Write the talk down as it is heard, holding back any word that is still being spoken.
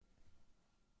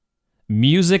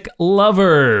music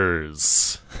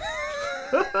lovers.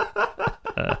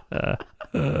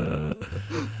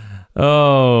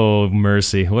 Oh,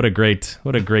 mercy. What a great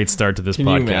start to this podcast. Can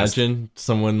you imagine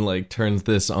someone like turns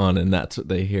this on and that's what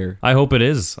they hear? I hope it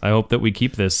is. I hope that we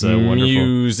keep this wonderful.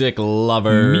 Music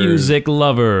lovers. Music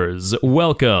lovers.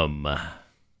 Welcome.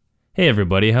 Hey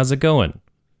everybody, how's it going?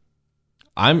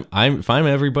 If I'm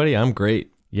everybody, I'm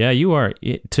great. Yeah, you are.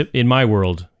 In my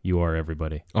world, you are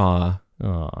everybody. Aw.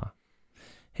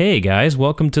 Hey guys,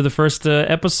 welcome to the first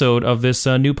episode of this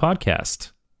new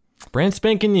podcast. Brand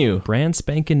spanking new. Brand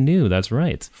spanking new, that's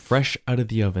right. Fresh out of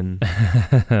the oven.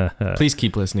 Please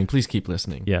keep listening. Please keep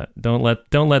listening. Yeah, don't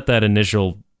let that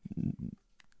initial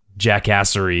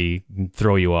jackassery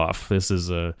throw you off. This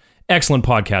is a excellent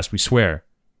podcast, we swear.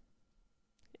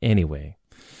 Anyway,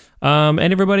 and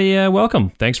everybody,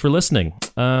 welcome. Thanks for listening.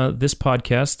 This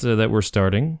podcast that we're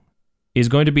starting is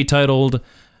going to be titled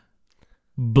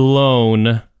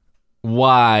Blown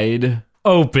Wide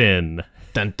Open.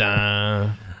 Dun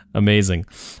dun. Amazing.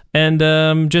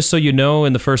 And just so you know,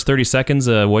 in the first 30 seconds,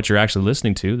 what you're actually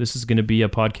listening to, this is going to be a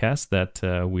podcast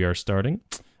that we are starting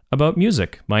about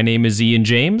music. My name is Ian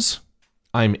James.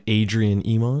 I'm Adrian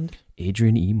Emond.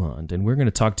 Adrian Emond, and we're going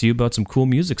to talk to you about some cool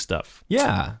music stuff.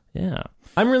 Yeah. Yeah.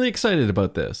 I'm really excited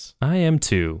about this. I am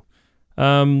too.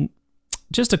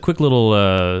 Just a quick little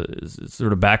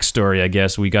sort of backstory, I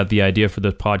guess. We got the idea for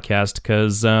the podcast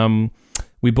because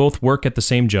we both work at the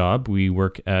same job. We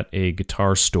work at a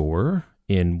guitar store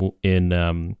in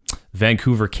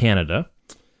Vancouver, Canada.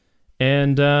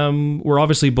 And we're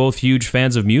obviously both huge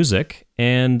fans of music.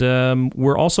 And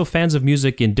we're also fans of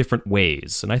music in different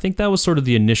ways. And I think that was sort of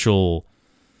the initial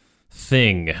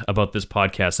thing about this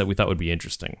podcast that we thought would be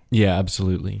interesting. Yeah,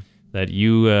 absolutely. That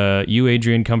you,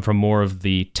 Adrian, come from more of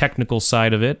the technical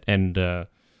side of it. And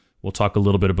we'll talk a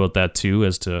little bit about that too,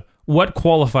 as to what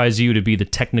qualifies you to be the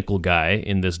technical guy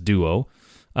in this duo.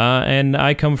 And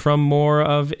I come from more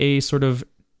of a sort of,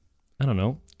 I don't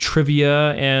know,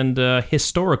 trivia and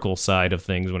historical side of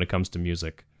things when it comes to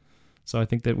music. So I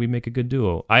think that we make a good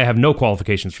duo. I have no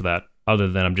qualifications for that other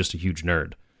than I'm just a huge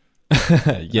nerd.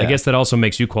 Yeah. I guess that also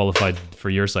makes you qualified for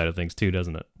your side of things too,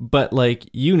 doesn't it? But like,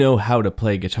 you know how to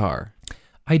play guitar.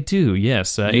 I do,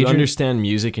 yes. You Adrian, understand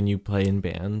music and you play in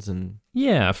bands and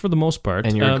yeah, for the most part.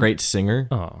 and you're a great singer.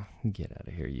 Oh, get out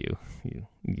of here,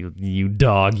 you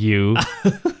dog, you.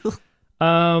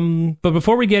 But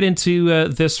before we get into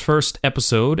this first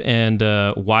episode and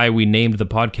why we named the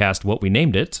podcast what we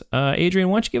named it, Adrian,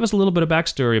 why don't you give us a little bit of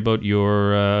backstory about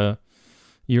your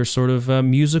sort of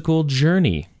musical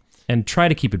journey, and try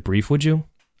to keep it brief, would you?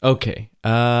 Okay.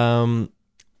 I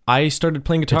started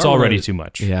playing guitar. It's already too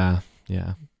much. Yeah.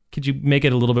 Could you make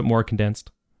it a little bit more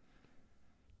condensed?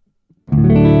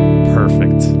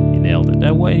 Perfect. You nailed it.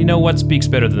 You know what speaks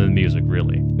better than the music,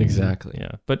 really. Exactly.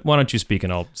 Yeah. But why don't you speak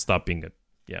and I'll stop being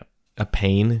A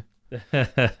pain.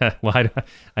 Well,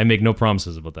 I make no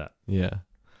promises about that. Yeah.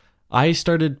 I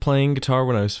started playing guitar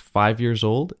when I was 5 years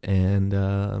old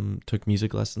and took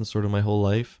music lessons sort of my whole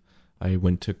life. I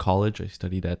went to college. I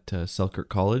studied at Selkirk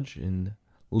College in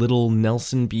Little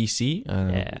Nelson, BC,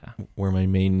 where my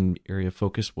main area of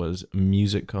focus was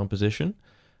music composition.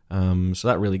 So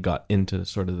that really got into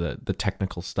sort of the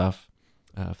technical stuff,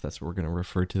 if that's what we're going to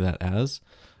refer to that as.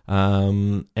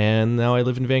 And now I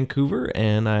live in Vancouver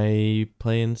and I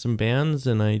play in some bands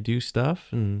and I do stuff.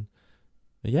 And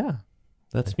yeah,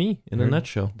 that's me in a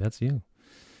nutshell. That's you.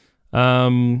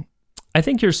 I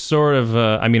think you're sort of,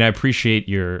 I appreciate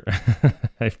your,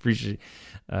 I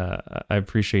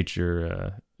appreciate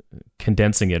your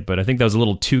condensing it, but I think that was a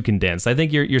little too condensed. I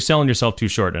think you're selling yourself too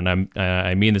short, and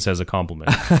I mean this as a compliment.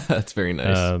 That's very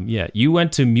nice. Yeah, you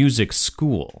went to music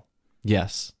school.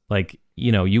 Yes. Like,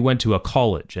 you went to a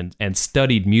college and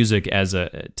studied music as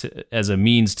a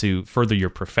means to further your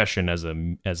profession as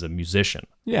a musician.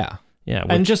 Yeah. Yeah.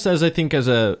 And just as I think as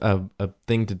a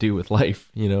thing to do with life,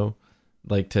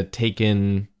 like to take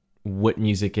in what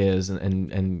music is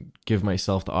and give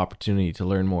myself the opportunity to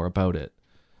learn more about it.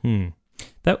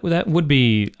 That would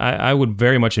be, I would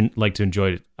very much like to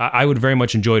enjoy it. I would very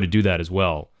much enjoy to do that as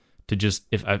well. To just,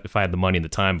 if I had the money and the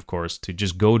time, of course, to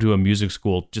just go to a music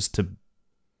school, just to,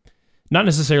 not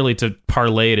necessarily to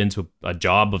parlay it into a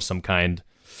job of some kind.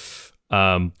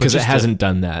 Because it hasn't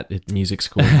done that at music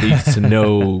school. It leads to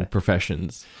no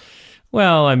professions.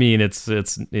 Well, it's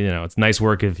nice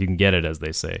work if you can get it, as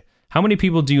they say. How many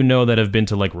people do you know that have been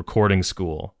to like recording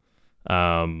school,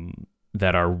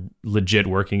 that are legit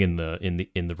working in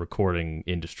the recording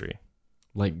industry?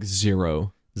 Like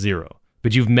zero.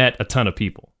 But you've met a ton of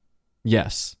people.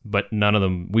 Yes. but none of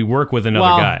them. We work with another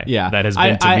Well, guy yeah. that has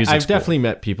been to music I've school. definitely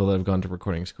met people that have gone to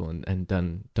recording school and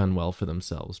done well for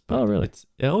themselves. But Oh, really?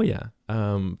 Oh, yeah.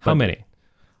 How But many?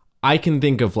 I can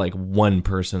think of like one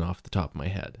person off the top of my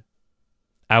head.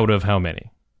 Out of how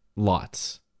many?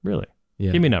 Lots. Really?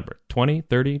 Yeah. Give me a number. 20,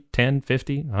 30, 10,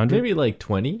 50, 100? Maybe like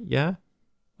 20. Yeah.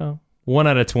 Well, 1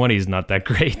 out of 20 is not that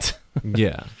great.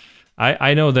 Yeah.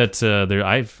 I know that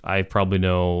I probably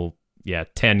know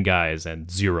 10 guys and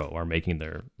 0 are making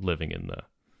their living in the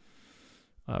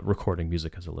recording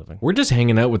music as a living. We're just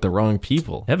hanging out with the wrong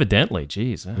people. Evidently,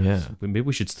 geez. Yeah. Maybe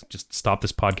we should just stop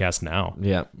this podcast now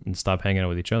Yeah. and stop hanging out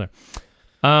with each other.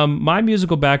 My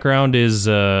musical background is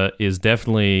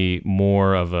definitely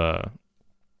more of a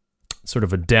sort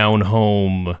of a down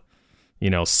home,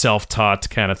 self-taught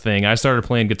kind of thing. I started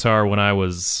playing guitar when I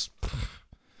was,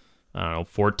 I don't know,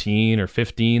 14 or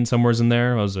 15, somewhere's in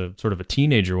there. I was a sort of a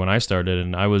teenager when I started,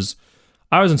 and I was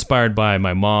inspired by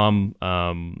my mom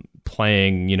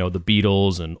playing, the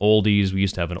Beatles and oldies. We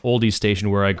used to have an oldies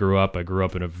station where I grew up. I grew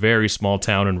up in a very small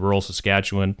town in rural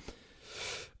Saskatchewan,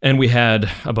 and we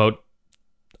had about,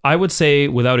 I would say,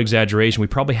 without exaggeration, we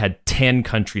probably had 10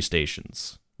 country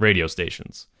stations, radio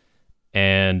stations,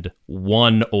 and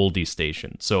 1 oldie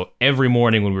station. So every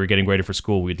morning when we were getting ready for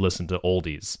school, we'd listen to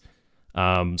oldies.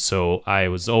 So I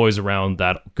was always around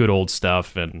that good old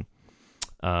stuff, and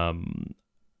I'm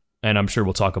sure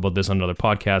we'll talk about this on another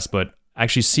podcast, but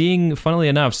actually funnily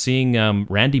enough, seeing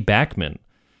Randy Bachman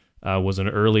was an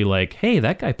early like, hey,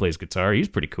 that guy plays guitar. He's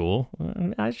pretty cool.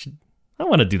 I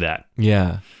want to do that.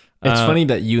 Yeah. It's funny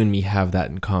that you and me have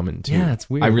that in common too. Yeah, it's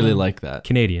weird. I really like that.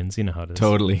 Canadians, you know how it is.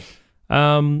 Totally.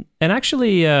 And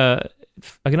actually,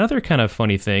 another kind of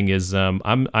funny thing is, I'm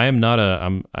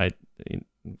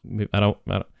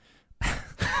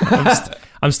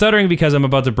stuttering because I'm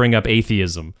about to bring up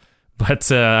atheism,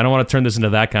 but I don't want to turn this into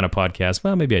that kind of podcast.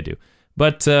 Well, maybe I do.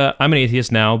 But I'm an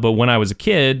atheist now. But when I was a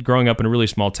kid, growing up in a really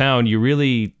small town, you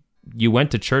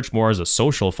went to church more as a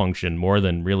social function more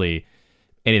than really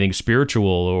anything spiritual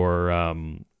or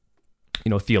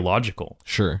theological.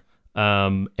 Sure.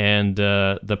 And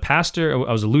the pastor,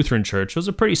 I was a Lutheran church. It was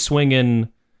a pretty swinging,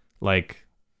 like,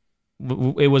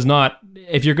 it was not,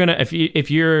 if you're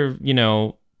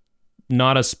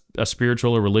not a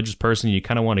spiritual or religious person, you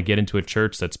kind of want to get into a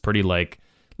church that's pretty like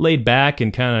laid back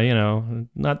and kind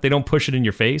of, they don't push it in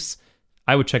your face.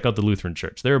 I would check out the Lutheran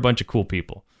church. They're a bunch of cool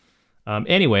people.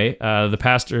 Anyway, the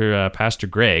Pastor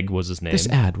Greg was his name. This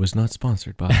ad was not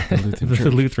sponsored by the Lutheran Church.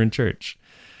 The Lutheran church.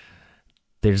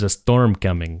 There's a storm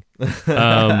coming. You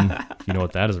know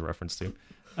what that is a reference to.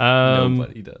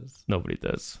 Nobody does. Nobody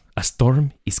does. A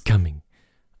storm is coming.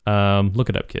 Look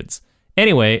it up, kids.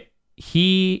 Anyway,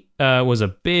 he was a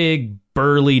big,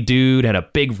 burly dude, had a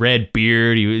big red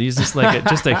beard. He's just like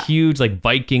just a huge, like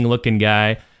Viking looking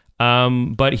guy.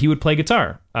 But he would play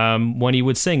guitar when he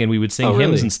would sing, and we would sing hymns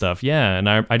really? and stuff. Yeah, and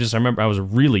I remember I was a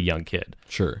really young kid.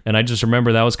 Sure. And I just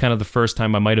remember that was kind of the first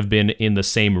time I might have been in the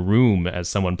same room as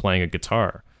someone playing a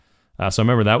guitar. So I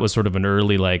remember that was sort of an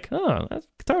early like, oh, that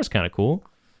guitar's kind of cool.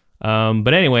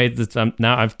 But anyway,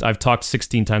 now I've talked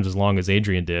 16 times as long as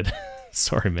Adrian did.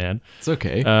 Sorry, man. It's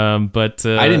okay. But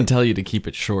I didn't tell you to keep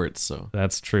it short, so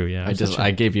that's true. Yeah,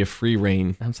 I gave you free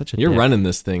reign. I'm such a You're dick. running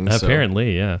this thing. So.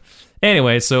 Apparently, yeah.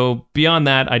 Anyway, so beyond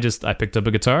that, I picked up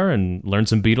a guitar and learned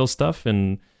some Beatles stuff,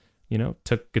 and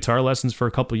took guitar lessons for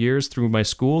a couple years through high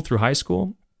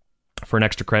school, for an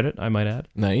extra credit, I might add.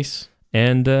 Nice.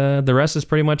 And the rest is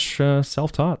pretty much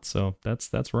self-taught. So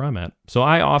that's where I'm at. So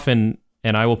I often,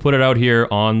 and I will put it out here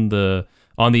on the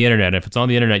internet. If it's on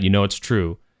the internet, it's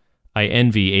true. I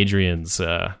envy Adrian's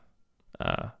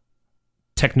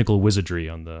technical wizardry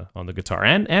on the guitar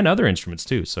and other instruments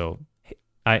too. So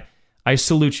I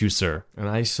salute you, sir. And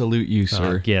I salute you,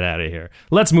 sir. Get out of here.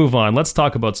 Let's move on. Let's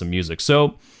talk about some music.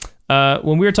 So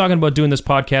when we were talking about doing this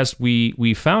podcast,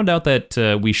 we found out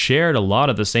that we shared a lot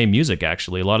of the same music,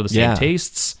 actually, a lot of the same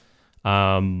tastes.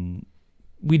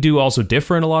 We do also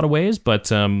differ in a lot of ways,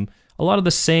 but a lot of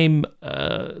the same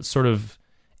sort of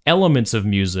elements of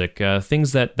music,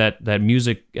 things that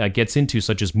music gets into,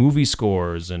 such as movie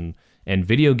scores and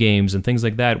video games and things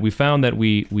like that. We found that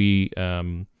we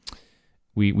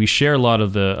share a lot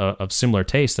of of similar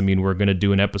tastes. I mean, we're going to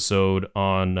do an episode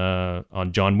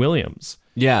on John Williams.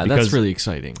 Yeah, that's really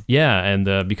exciting. Yeah,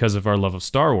 and because of our love of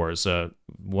Star Wars,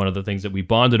 one of the things that we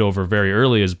bonded over very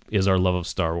early is our love of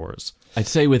Star Wars. I'd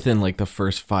say within like the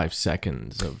first 5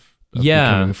 seconds of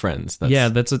becoming friends.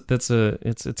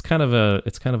 It's kind of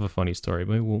a funny story.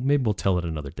 Maybe we'll tell it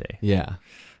another day. Yeah.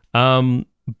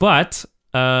 But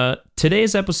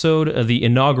today's episode, the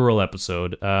inaugural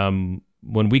episode,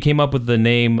 when we came up with the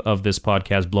name of this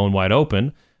podcast, Blown Wide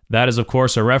Open, that is, of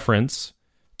course, a reference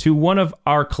to one of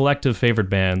our collective favorite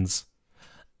bands,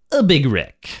 A Big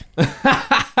Wreck.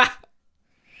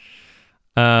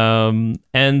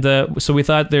 So we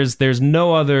thought there's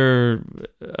no other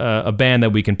a band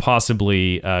that we can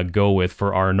possibly go with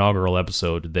for our inaugural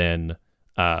episode than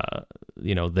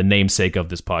the namesake of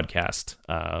this podcast,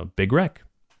 Big Wreck.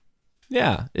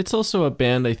 Yeah, it's also a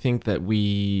band I think that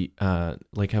we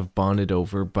have bonded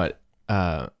over, but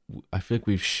I feel like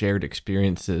we've shared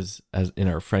experiences as in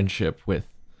our friendship with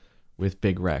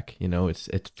Big Wreck.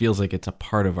 It feels like it's a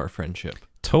part of our friendship.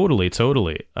 Totally.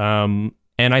 And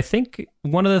I think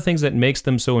one of the things that makes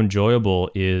them so enjoyable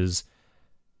is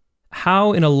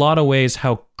how, in a lot of ways,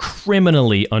 how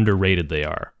criminally underrated they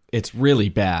are. It's really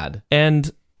bad.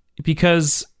 And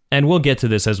we'll get to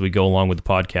this as we go along with the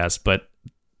podcast, but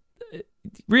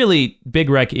really, Big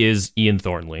Wreck is Ian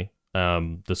Thornley,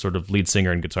 the sort of lead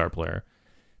singer and guitar player.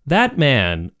 That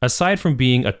man, aside from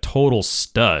being a total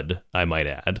stud, I might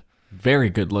add, very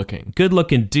good looking. Good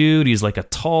looking dude. He's like a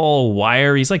tall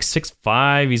wire. He's like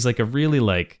 6'5". He's like a really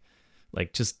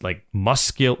just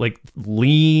muscular,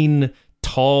 lean,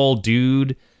 tall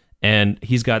dude. And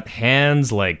he's got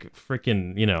hands like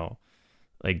freaking,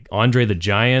 like Andre the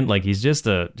Giant. Like he's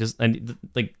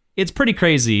it's pretty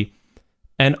crazy.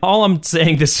 And all I'm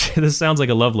saying, this sounds like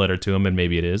a love letter to him, and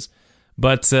maybe it is,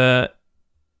 but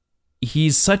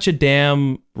he's such a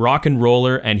damn rock and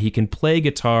roller, and he can play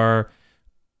guitar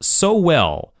so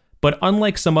well. But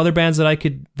unlike some other bands that I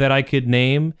could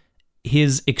name,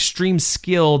 his extreme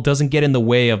skill doesn't get in the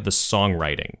way of the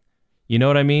songwriting. You know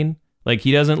what I mean? Like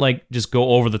he doesn't just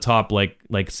go over the top like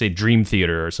say Dream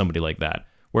Theater or somebody like that,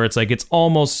 where it's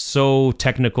almost so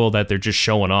technical that they're just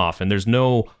showing off, and there's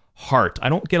no heart. I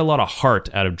don't get a lot of heart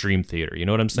out of Dream Theater. You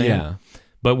know what I'm saying? Yeah.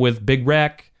 But with Big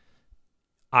Wreck,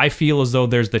 I feel as though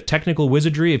there's the technical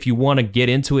wizardry. If you want to get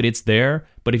into it, it's there.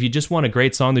 But if you just want a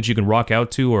great song that you can rock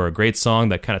out to, or a great song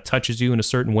that kind of touches you in a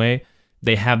certain way,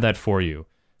 they have that for you.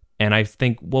 And I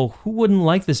think, well, who wouldn't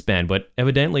like this band? But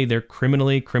evidently they're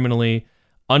criminally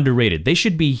underrated. They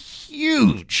should be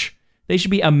huge. They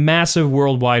should be a massive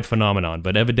worldwide phenomenon.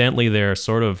 But evidently they're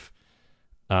sort of,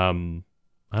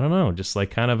 I don't know, just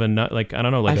kind of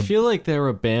I feel like they're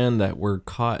a band that were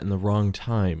caught in the wrong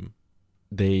time.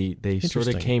 They sort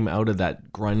of came out of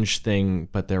that grunge thing,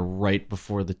 but they're right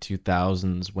before the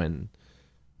 2000s when,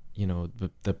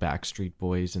 the Backstreet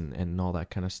Boys and all that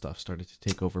kind of stuff started to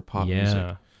take over pop music.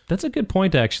 Yeah, that's a good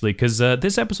point, actually, because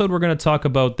this episode we're going to talk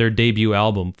about their debut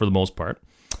album for the most part,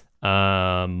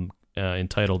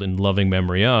 entitled In Loving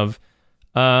Memory Of,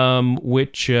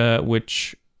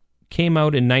 which came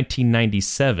out in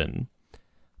 1997.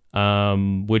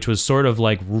 Which was sort of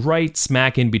right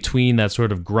smack in between that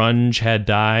sort of grunge had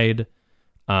died,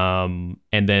 and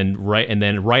then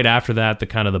right after that the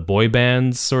kind of the boy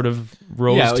bands sort of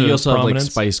rose to you also prominence.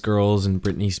 Have Spice Girls and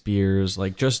Britney Spears.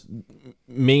 Just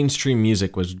mainstream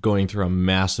music was going through a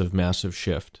massive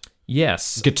shift.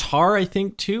 Yes, guitar I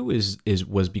think too was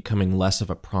becoming less of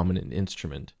a prominent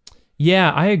instrument.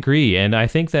 Yeah, I agree. And I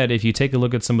think that if you take a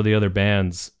look at some of the other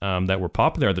bands that were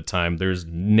popular at the time, there's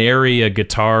nary a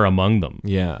guitar among them.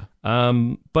 Yeah.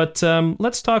 But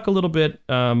let's talk a little bit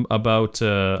about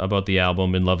the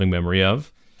album In Loving Memory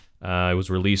Of. It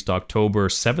was released October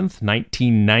 7th,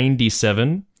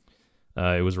 1997.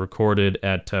 It was recorded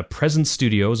at Present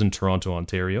Studios in Toronto,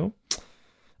 Ontario.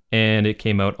 And it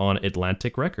came out on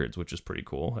Atlantic Records, which is pretty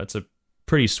cool. That's a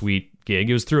pretty sweet gig.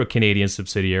 It was through a Canadian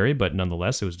subsidiary, but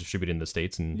nonetheless, it was distributed in the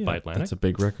States and by Atlantic. That's a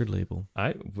big record label.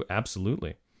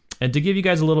 Absolutely. And to give you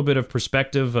guys a little bit of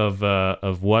perspective of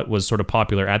what was sort of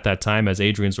popular at that time, as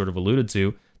Adrian sort of alluded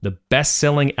to, the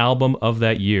best-selling album of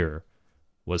that year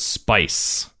was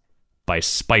Spice by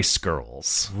Spice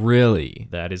Girls. Really?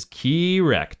 That is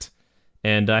correct.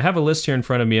 And I have a list here in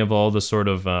front of me of all the sort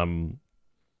of the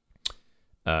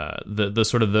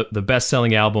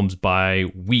best-selling albums by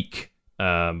week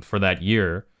for that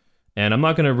year. And I'm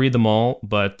not going to read them all,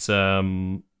 but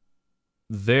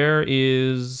there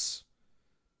is,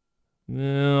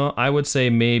 I would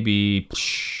say maybe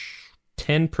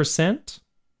 10%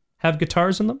 have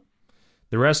guitars in them.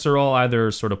 The rest are all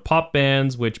either sort of pop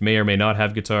bands, which may or may not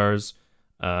have guitars,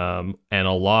 and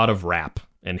a lot of rap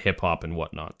and hip hop and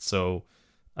whatnot. So,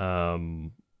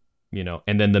 and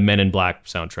then the Men in Black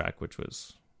soundtrack, which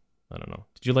was, I don't know.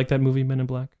 Did you like that movie, Men in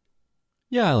Black?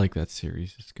 Yeah, I like that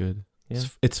series. It's good. Yeah.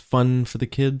 It's fun for the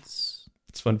kids.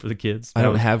 It's fun for the kids. I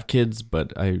don't have kids,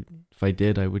 but if I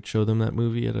did, I would show them that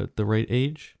movie at the right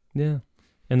age. Yeah.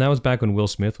 And that was back when Will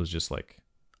Smith was just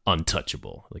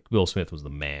untouchable. Will Smith was the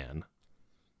man.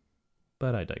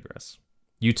 But I digress.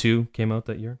 U2 came out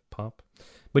that year, pop.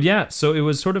 But yeah, so it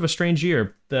was sort of a strange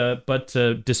year. But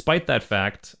despite that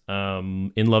fact,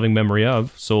 In Loving Memory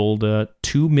Of sold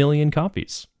 2 million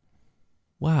copies.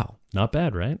 Wow. Not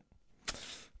bad, right?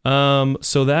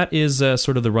 So that is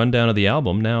sort of the rundown of the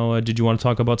album. Now, did you want to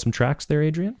talk about some tracks there,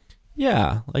 Adrian?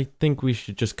 Yeah, I think we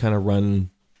should just kind of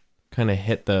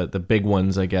hit the big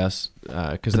ones, I guess.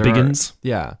 Cause The big ones?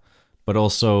 Yeah, but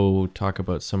also talk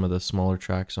about some of the smaller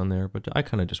tracks on there. But I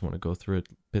kind of just want to go through it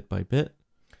bit by bit.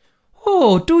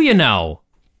 Oh, do you now?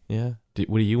 Yeah.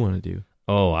 What do you want to do?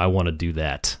 Oh, I want to do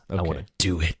that. Okay. I want to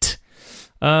do it.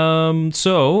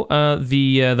 So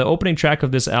the opening track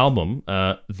of this album,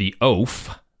 The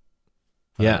Oaf.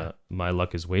 Yeah. My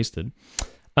Luck Is Wasted.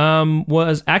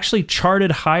 Was actually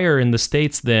charted higher in the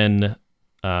States than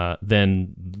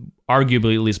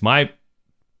arguably, at least my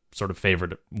sort of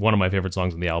favorite, one of my favorite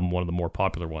songs on the album, one of the more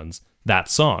popular ones, that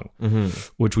song,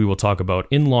 which we will talk about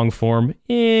in long form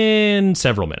in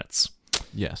several minutes.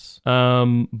 Yes.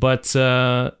 But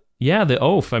yeah, The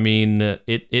Oaf, I mean,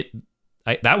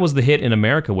 that was the hit in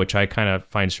America, which I kind of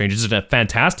find strange. It's a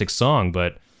fantastic song,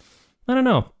 but I don't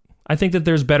know. I think that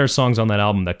there's better songs on that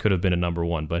album that could have been a number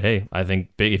one. But hey, I think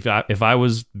if I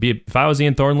was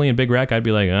Ian Thornley and Big Rec, I'd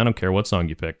be like, I don't care what song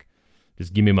you pick,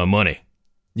 just give me my money.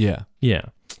 Yeah. Yeah.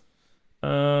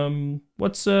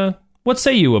 What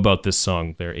say you about this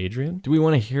song there, Adrian? Do we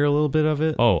want to hear a little bit of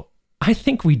it? Oh, I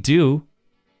think we do.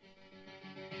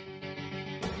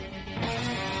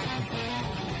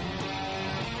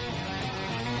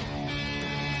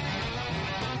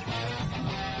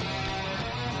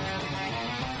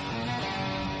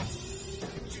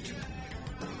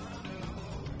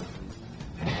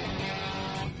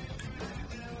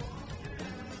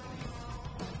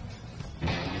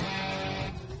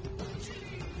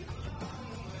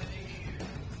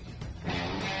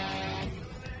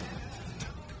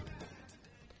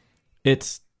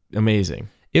 It's amazing.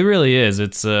 It really is.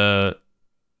 I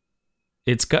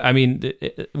mean,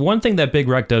 one thing that Big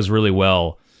Rec does really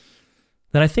well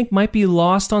that I think might be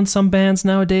lost on some bands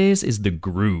nowadays is the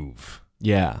groove.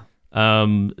 Yeah. I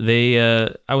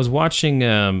was watching,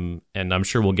 and I'm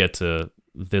sure we'll get to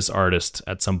this artist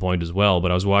at some point as well, but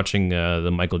I was watching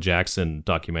the Michael Jackson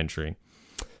documentary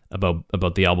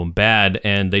about the album Bad,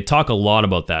 and they talk a lot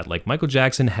about that. Like, Michael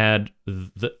Jackson had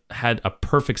a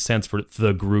perfect sense for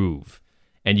the groove,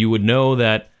 and you would know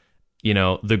that, you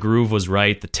know, the groove was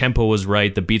right, the tempo was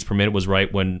right, the beats per minute was right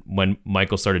when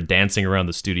Michael started dancing around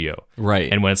the studio.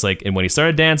 Right. And when he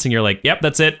started dancing, you're like, yep,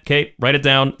 that's it. Okay, write it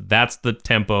down. That's the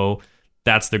tempo.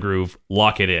 That's the groove.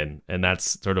 Lock it in. And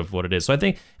that's sort of what it is. So I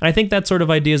think that sort of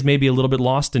idea is maybe a little bit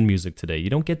lost in music today. You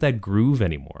don't get that groove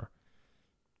anymore.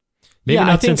 Maybe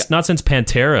not since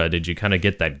Pantera did you kind of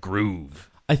get that groove.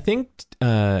 I think,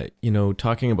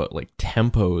 talking about like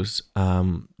tempos,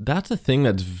 that's a thing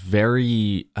that's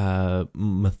very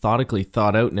methodically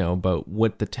thought out now about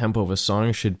what the tempo of a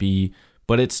song should be,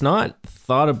 but it's not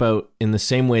thought about in the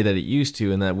same way that it used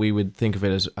to, and that we would think of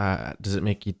it as, does it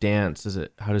make you dance?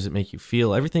 How does it make you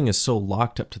feel? Everything is so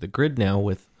locked up to the grid now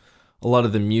with a lot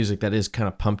of the music that is kind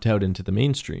of pumped out into the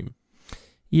mainstream.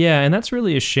 Yeah, and that's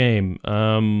really a shame.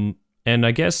 And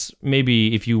I guess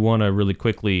maybe if you want to really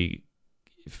quickly,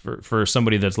 for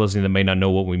somebody that's listening that may not know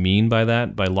what we mean by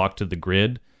that, by locked to the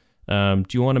grid, do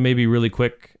you want to maybe really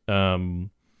quick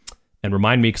and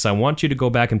remind me, because I want you to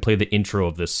go back and play the intro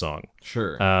of this song.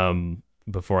 Sure.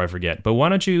 Before I forget. But why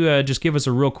don't you just give us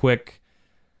a real quick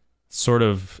sort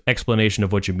of explanation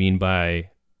of what you mean by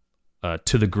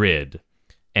to the grid,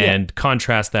 and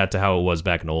contrast that to how it was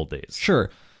back in old days.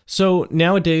 Sure. So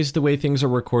nowadays, the way things are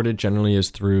recorded generally is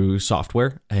through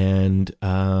software, and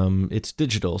it's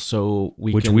digital. So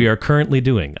we are currently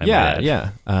doing.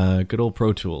 Good old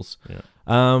Pro Tools. Yeah.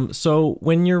 So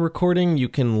when you're recording, you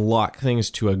can lock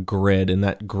things to a grid, and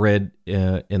that grid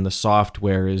in the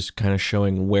software is kind of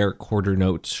showing where quarter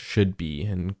notes should be,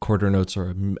 and quarter notes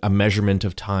are a measurement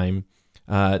of time.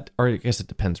 Or I guess it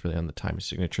depends really on the time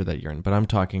signature that you're in, but I'm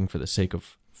talking for the sake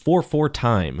of 4/4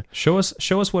 time. Show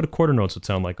us what a quarter notes would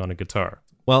sound like on a guitar.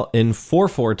 Well, in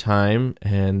 4/4 time,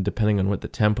 and depending on what the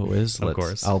tempo is, of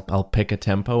course, I'll pick a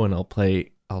tempo and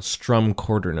I'll strum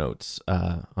quarter notes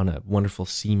on a wonderful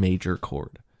C major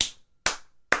chord.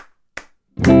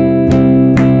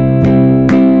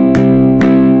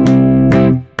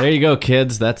 There you go,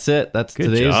 kids. That's it. That's Good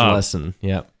today's job. lesson.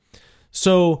 Yeah.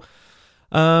 So,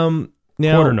 now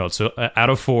quarter notes. So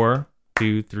out of 4,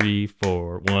 2, 3,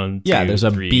 4, 1, 2, there's a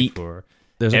 3, beat. 4.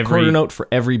 There's a quarter note for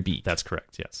every beat. That's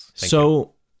correct. Yes. Thank so you.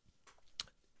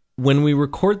 When we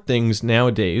record things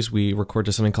nowadays, we record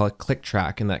to something called a click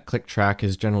track, and that click track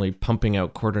is generally pumping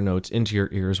out quarter notes into your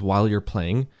ears while you're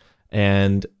playing.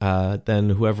 And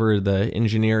then whoever the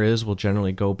engineer is will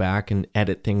generally go back and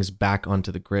edit things back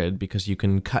onto the grid, because you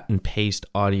can cut and paste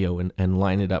audio and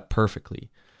line it up perfectly.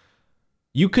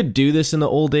 You could do this in the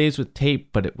old days with tape,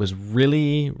 but it was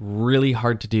really, really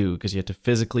hard to do, because you had to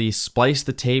physically splice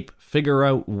the tape, figure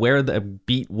out where the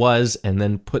beat was, and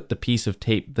then put the piece of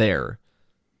tape there.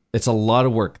 It's a lot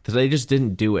of work. They just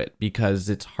didn't do it because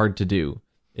it's hard to do.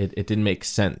 It didn't make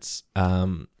sense.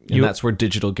 And that's where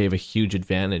digital gave a huge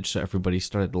advantage, so everybody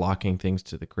started locking things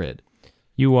to the grid.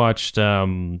 You watched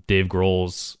Dave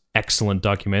Grohl's excellent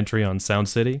documentary on Sound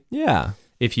City? Yeah.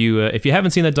 If you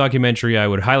haven't seen that documentary, I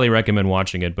would highly recommend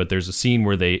watching it, but there's a scene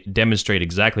where they demonstrate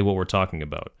exactly what we're talking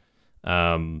about.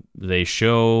 They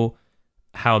show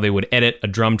how they would edit a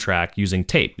drum track using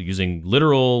tape, using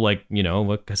literal, like,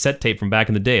 a cassette tape from back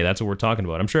in the day. That's what we're talking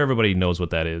about. I'm sure everybody knows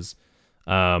what that is,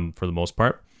 for the most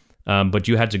part. But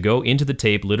you had to go into the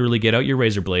tape, literally get out your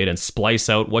razor blade and splice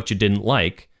out what you didn't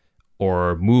like,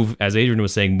 or move, as Adrian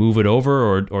was saying, move it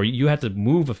over, or you had to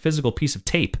move a physical piece of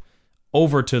tape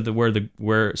over to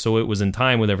where so it was in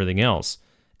time with everything else,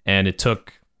 and it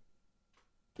took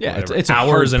it's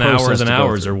hours and hours and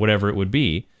hours or whatever it would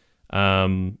be,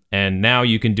 and now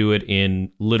you can do it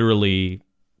in literally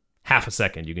half a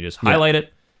second. You can just highlight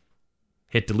it,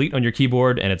 hit delete on your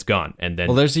keyboard, and it's gone. And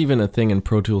then there's even a thing in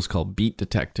Pro Tools called Beat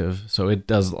Detective, so it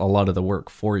does a lot of the work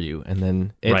for you, and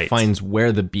then it finds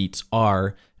where the beats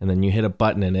are, and then you hit a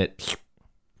button and it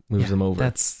moves them over.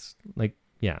 That's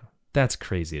that's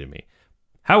crazy to me.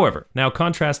 However, now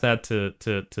contrast that to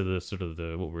the sort of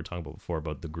what we were talking about before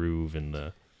about the groove and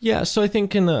the... Yeah, so I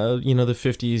think in the, the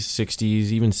 50s,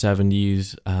 60s, even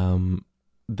 70s,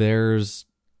 there's...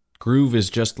 Groove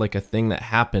is just like a thing that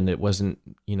happened. It wasn't,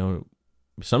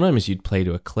 sometimes you'd play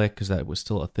to a click because that was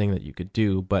still a thing that you could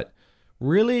do, but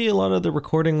really a lot of the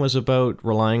recording was about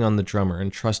relying on the drummer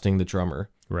and trusting the drummer.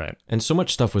 Right. And so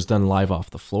much stuff was done live off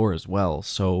the floor as well,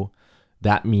 so...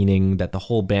 That meaning that the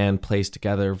whole band plays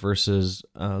together versus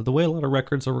the way a lot of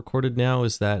records are recorded now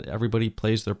is that everybody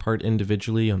plays their part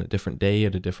individually on a different day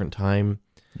at a different time.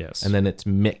 Yes. And then it's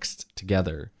mixed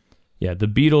together. Yeah, the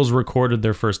Beatles recorded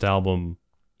their first album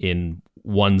in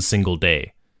one single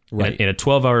day. Right. In a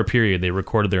 12-hour period, they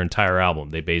recorded their entire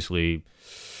album. They basically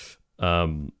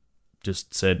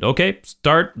just said, okay,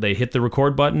 start. They hit the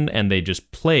record button and they just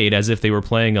played as if they were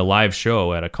playing a live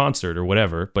show at a concert or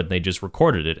whatever, but they just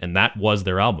recorded it, and that was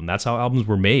their album. That's how albums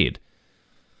were made.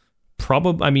 I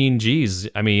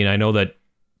know that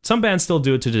some bands still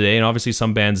do it to today, and obviously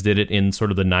some bands did it in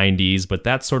sort of the 90s, but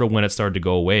that's sort of when it started to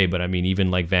go away. But I mean, even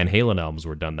like Van Halen albums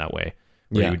were done that way,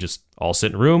 where you would just all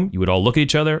sit in a room, you would all look at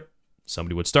each other,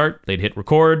 somebody would start, they'd hit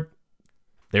record,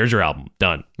 there's your album,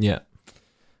 done. Yeah.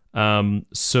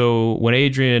 So when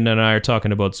Adrian and I are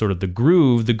talking about sort of the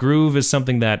groove is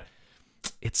something that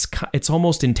it's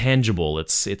almost intangible.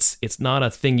 It's not a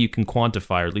thing you can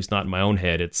quantify, or at least not in my own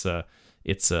head. It's a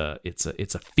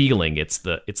feeling. It's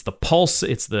the pulse.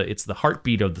 It's the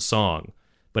heartbeat of the song.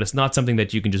 But it's not something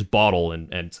that you can just bottle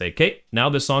and say, okay, now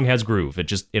this song has groove.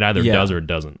 It either does or it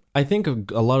doesn't. I think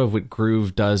a lot of what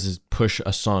groove does is push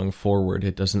a song forward.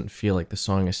 It doesn't feel like the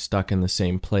song is stuck in the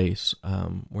same place.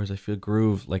 Whereas I feel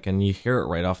groove, and you hear it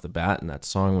right off the bat in that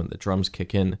song when the drums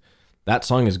kick in, that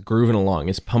song is grooving along.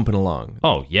 It's pumping along.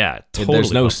 Oh, yeah, totally.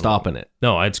 There's no stopping it.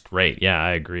 No, it's great. Yeah,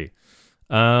 I agree.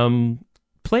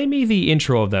 Play me the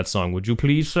intro of that song, would you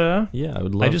please, sir? Yeah, I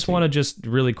would love to. I just want to just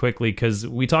really quickly, because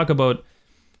we talk about...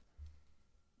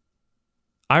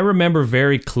 I remember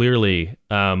very clearly,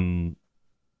 buying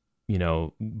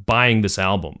this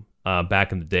album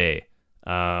back in the day.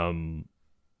 I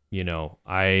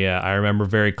remember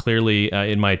very clearly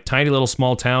in my tiny little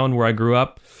small town where I grew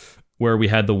up, where we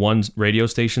had the one radio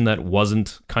station that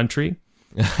wasn't country.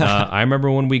 I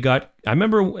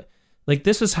remember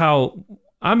this is how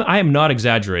I am not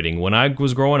exaggerating. When I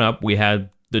was growing up, we had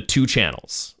the 2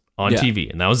 channels on TV,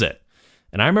 and that was it.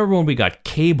 And I remember when we got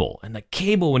cable, and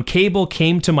when cable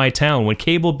came to my town, when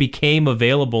cable became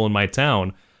available in my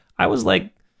town, I was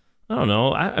like, I don't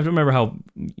know, I don't remember how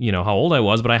old I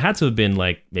was, but I had to have been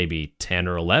like maybe 10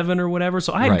 or 11 or whatever.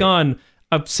 So I had gone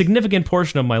a significant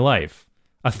portion of my life,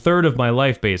 a third of my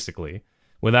life basically,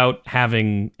 without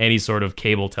having any sort of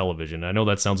cable television. I know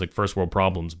that sounds like first world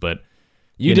problems, but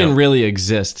you didn't really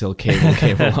exist till cable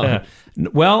came along.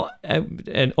 Well,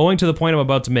 and owing to the point I'm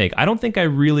about to make, I don't think I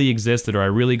really existed, or I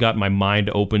really got my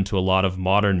mind open to a lot of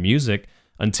modern music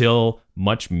until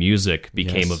Much Music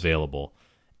became available.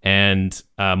 And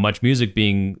Much Music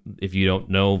being, if you don't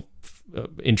know,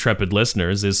 intrepid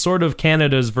listeners, is sort of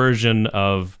Canada's version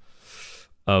of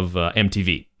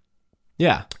MTV.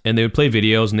 Yeah. And they would play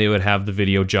videos, and they would have the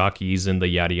video jockeys and the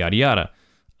yada, yada, yada.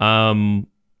 And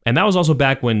that was also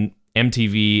back when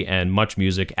MTV and Much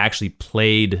Music actually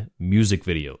played music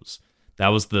videos. That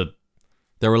was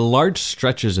There were large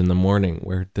stretches in the morning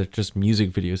where there's just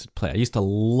music videos would play. I used to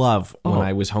love when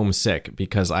I was homesick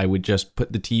because I would just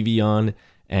put the TV on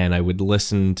and I would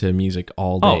listen to music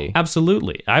all day. Oh,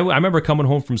 absolutely. I remember coming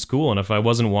home from school, and if I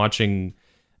wasn't watching,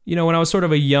 when I was sort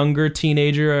of a younger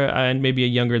teenager, and maybe a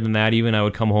younger than that even, I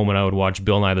would come home and I would watch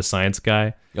Bill Nye the Science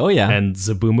Guy. Oh, yeah. And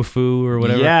Zaboomafoo or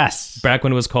whatever. Yes. Back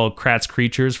when it was called Kratz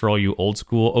Creatures for all you old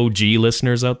school OG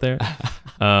listeners out there.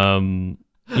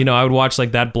 I would watch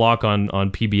like that block on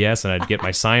PBS and I'd get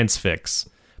my science fix.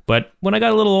 But when I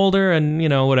got a little older and,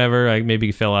 whatever, I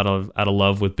maybe fell out of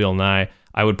love with Bill Nye,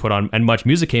 I would put on, and Much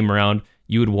Music came around,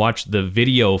 you would watch the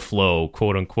video flow,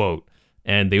 quote unquote,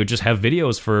 and they would just have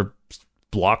videos for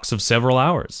blocks of several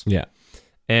hours. Yeah.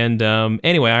 And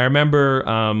anyway, I remember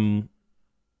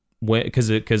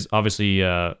because obviously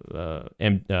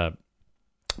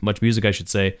Much Music, I should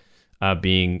say,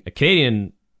 being a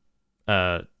Canadian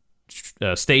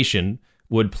station,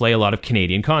 would play a lot of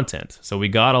Canadian content. So we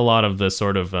got a lot of the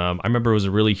sort of, I remember it was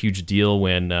a really huge deal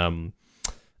when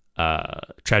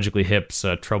Tragically Hip's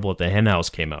Trouble at the Hen House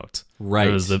came out. Right.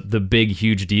 It was the big,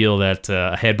 huge deal that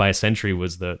Ahead by a Century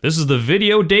was this is the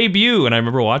video debut. And I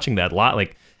remember watching that a lot,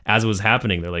 like, as it was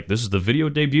happening. They're like, this is the video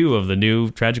debut of the new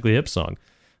Tragically Hip song.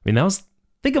 I mean, that was,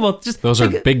 those are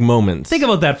big moments. Think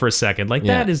about that for a second. Like,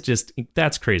 Yeah. that is just,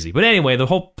 that's crazy. But anyway, the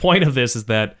whole point of this is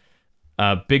that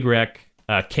Big Rec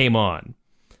came on,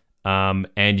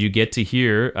 and you get to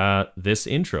hear this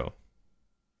intro.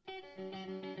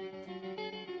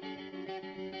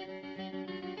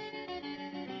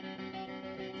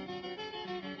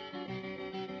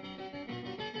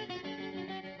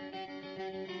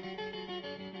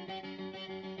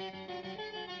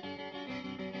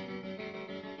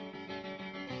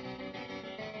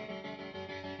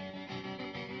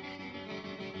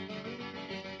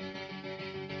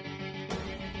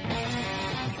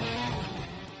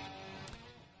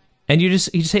 And you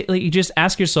just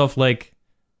ask yourself, like,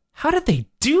 how did they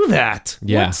do that?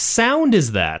 Yeah. What sound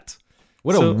is that?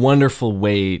 What a wonderful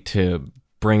way to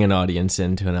bring an audience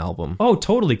into an album. Oh,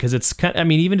 totally. Because it's kind. I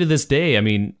mean, even to this day, I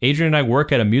mean, Adrian and I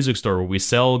work at a music store where we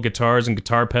sell guitars and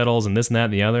guitar pedals and this and that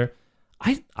and the other.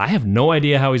 I have no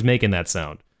idea how he's making that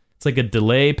sound. It's like a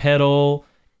delay pedal,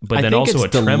 but then also a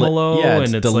tremolo. Yeah,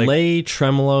 it's and delay,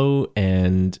 tremolo,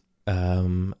 and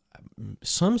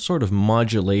some sort of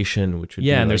modulation, which would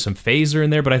be and there's some phaser in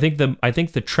there, but I think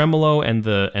the tremolo and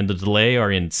the delay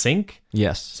are in sync.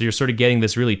 Yes. So you're sort of getting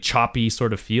this really choppy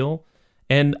sort of feel.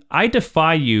 And I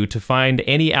defy you to find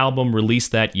any album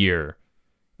released that year.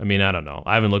 I mean, I don't know.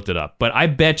 I haven't looked it up, but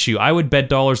I would bet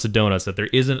dollars to donuts that there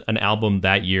isn't an album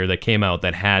that year that came out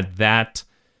that had that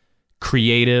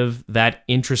creative, that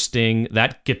interesting,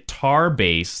 that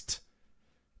guitar-based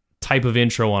type of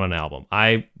intro on an album.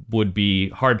 I would be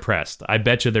hard pressed. I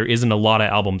bet you there isn't a lot of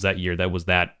albums that year that was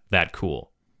that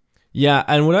cool. Yeah,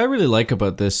 and what I really like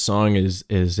about this song is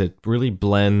it really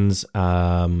blends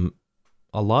a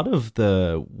lot of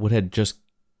what had just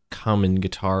come in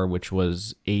guitar, which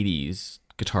was 80s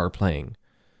guitar playing.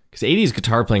 Because 80s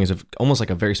guitar playing is almost like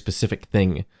a very specific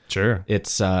thing. Sure.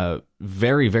 It's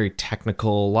very, very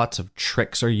technical. Lots of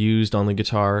tricks are used on the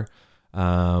guitar.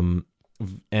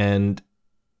 And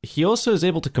he also is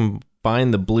able to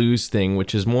combine the blues thing,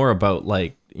 which is more about,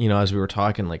 like, as we were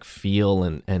talking, like feel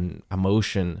and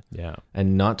emotion. Yeah.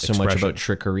 And not so much about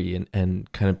trickery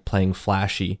and kind of playing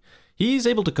flashy. He's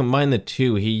able to combine the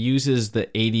two. He uses the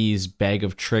 80s bag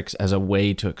of tricks as a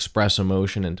way to express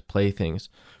emotion and to play things.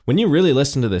 When you really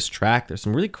listen to this track, there's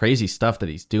some really crazy stuff that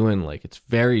he's doing. Like, it's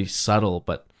very subtle,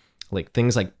 but like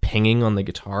things like pinging on the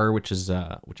guitar, which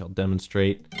I'll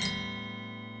demonstrate.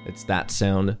 It's that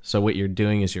sound. So what you're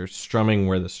doing is you're strumming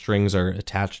where the strings are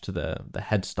attached to the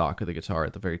headstock of the guitar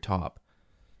at the very top.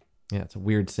 Yeah, it's a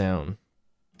weird sound.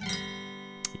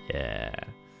 Yeah.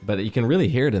 But you can really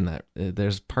hear it in that.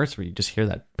 There's parts where you just hear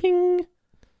that ping.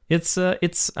 It's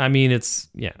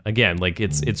again, like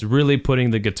it's really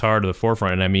putting the guitar to the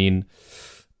forefront. And I mean,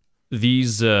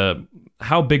 these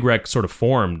how Big Rec sort of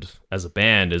formed as a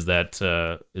band is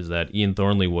that Ian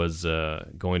Thornley was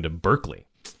going to Berkeley.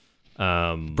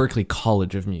 Berkeley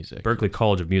College of Music. Berkeley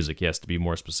College of Music, yes, to be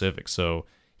more specific. So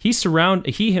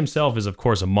he himself is, of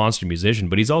course, a monster musician,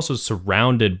 but he's also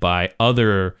surrounded by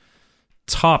other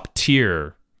top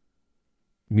tier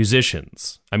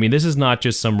musicians. I mean, this is not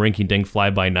just some rinky-dink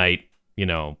fly-by-night,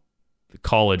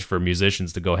 college for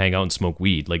musicians to go hang out and smoke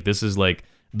weed. Like, this is like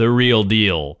the real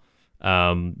deal.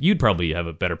 You'd probably have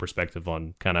a better perspective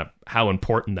on kind of how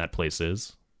important that place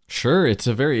is. Sure, it's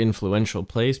a very influential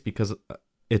place because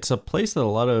it's a place that a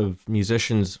lot of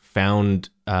musicians found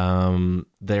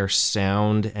their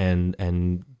sound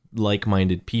and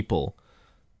like-minded people.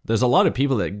 There's a lot of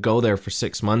people that go there for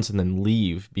 6 months and then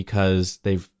leave because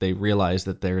they realize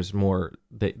that there's more.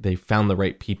 They found the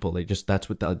right people. That's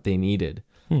what they needed.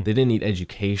 They didn't need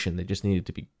education. They just needed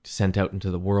to be sent out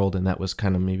into the world, and that was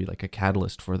kind of maybe like a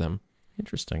catalyst for them.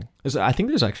 Interesting. I think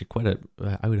there's actually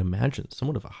I would imagine,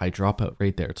 somewhat of a high dropout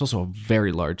rate there. It's also a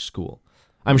very large school.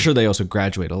 I'm sure they also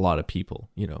graduate a lot of people,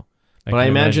 But I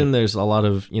imagine there's a lot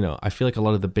of, I feel like a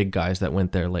lot of the big guys that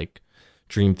went there, like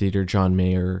Dream Theater, John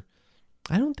Mayer,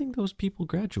 I don't think those people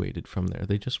graduated from there.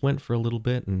 They just went for a little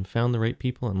bit and found the right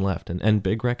people and left. And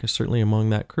Big Rec is certainly among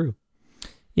that crew.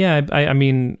 Yeah, I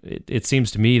mean, it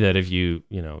seems to me that if you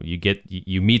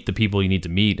meet the people you need to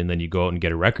meet and then you go out and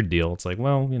get a record deal, it's like,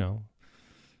 well,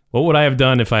 what would I have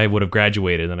done if I would have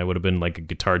graduated? And I would have been like a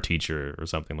guitar teacher or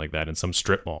something like that in some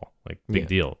strip mall. Like, big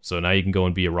deal. So now you can go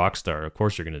and be a rock star. Of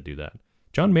course you're going to do that.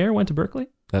 John Mayer went to Berkeley?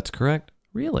 That's correct.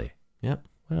 Really? Yep.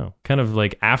 Wow. Kind of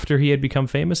like after he had become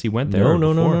famous, he went there?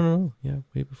 No. Yeah,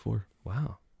 way before.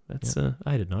 Wow. That's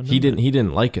I did not know He that. He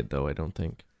didn't like it, though, I don't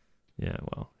think. Yeah,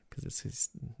 well, because it's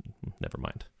never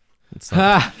mind. Let's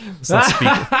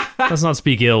not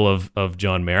speak ill of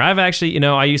John Mayer. I've actually,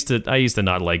 I used to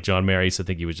not like John Mayer. I used to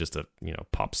think he was just a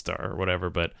pop star or whatever.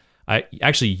 But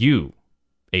you,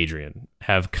 Adrian,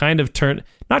 have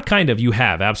you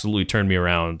have absolutely turned me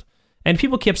around. And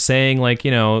people kept saying like,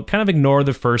 kind of ignore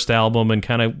the first album and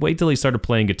kind of wait till he started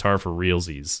playing guitar for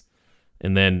realsies.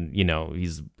 And then,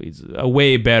 he's a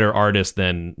way better artist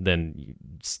than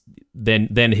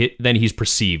he's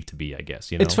perceived to be, I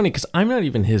guess. It's funny because I'm not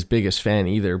even his biggest fan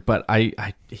either, but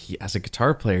he, as a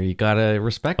guitar player, you gotta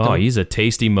respect him. Oh, he's a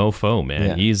tasty mofo,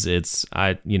 man.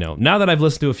 Yeah. Now that I've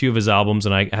listened to a few of his albums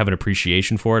and I have an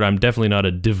appreciation for it, I'm definitely not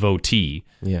a devotee.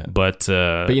 Yeah. But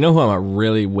who I'm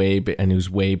really and who's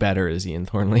way better is Ian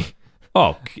Thornley.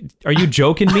 Oh, are you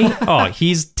joking me? Oh,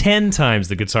 he's 10 times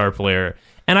the guitar player.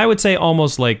 And I would say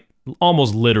almost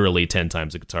literally 10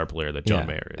 times the guitar player that John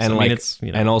Mayer is.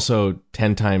 And and also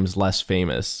 10 times less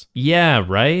famous. Yeah,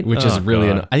 right? Which is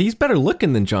really... he's better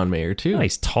looking than John Mayer, too. Yeah,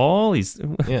 he's tall.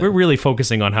 We're really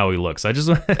focusing on how he looks.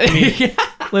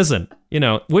 Listen,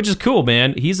 which is cool,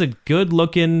 man. He's a good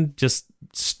looking, just,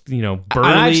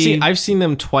 burly... I've seen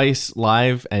them twice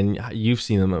live, and you've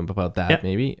seen them about that,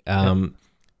 maybe.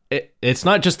 It's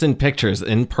not just in pictures.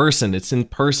 In person, it's in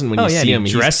person when you see him.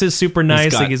 He dresses super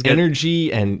nice. He's got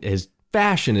energy, and his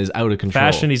fashion is out of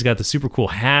control. He's got the super cool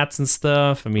hats and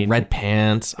stuff. I mean, red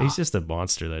pants. He's just a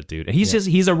monster, that dude. And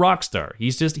he's a rock star. He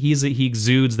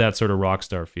exudes that sort of rock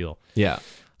star feel. Yeah.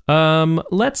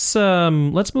 Let's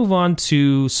move on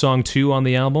to song 2 on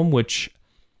the album, which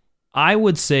I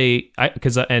would say,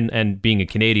 because being a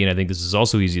Canadian, I think this is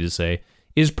also easy to say,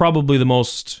 is probably the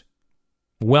most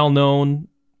well-known,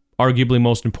 arguably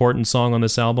most important song on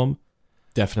this album.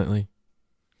 Definitely.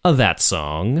 That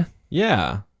song.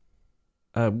 Yeah.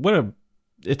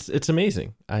 It's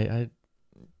amazing. I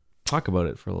talk about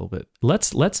it for a little bit.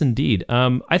 Let's indeed.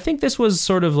 I think this was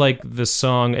sort of like the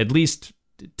song, at least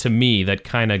to me, that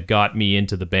kind of got me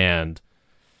into the band.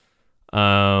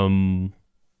 Like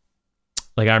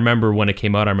I remember when it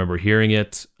came out, I remember hearing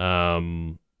it.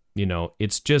 It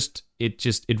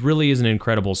really is an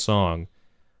incredible song.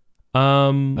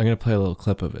 I'm going to play a little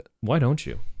clip of it. Why don't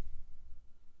you?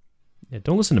 Yeah,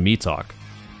 don't listen to me talk.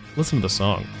 Listen to the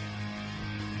song.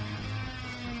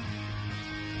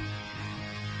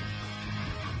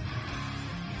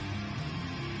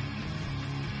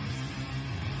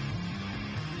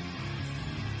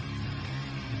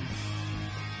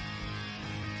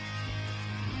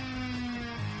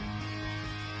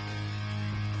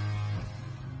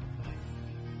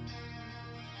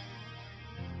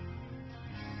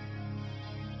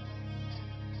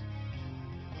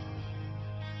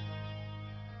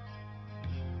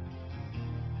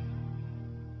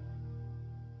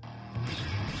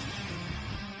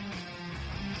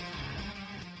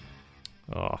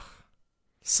 Oh,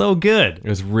 so good. It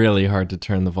was really hard to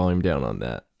turn the volume down on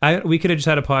that. We could have just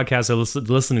had a podcast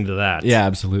listening to that. Yeah,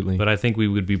 absolutely. But I think we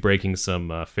would be breaking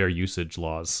some fair usage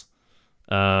laws.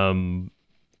 Yeah,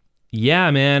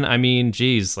 man. I mean,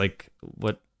 geez, like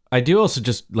what? I do also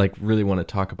just like really want to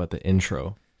talk about the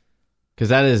intro, because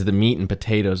that is the meat and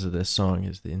potatoes of this song,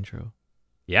 is the intro.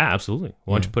 Yeah, absolutely.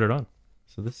 Why don't you put it on?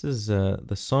 So this is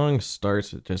the song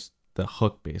starts with just the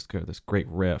hook, basically, this great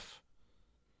riff.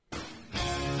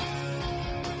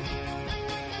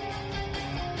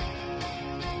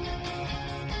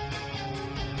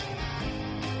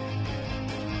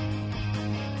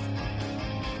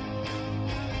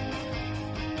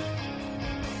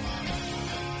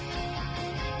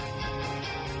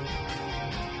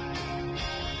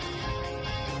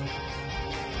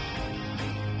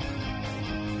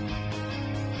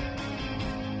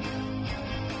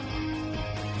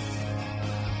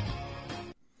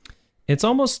 It's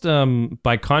almost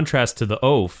by contrast to the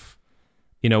oaf,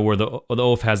 where the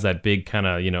oaf has that big kind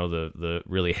of, the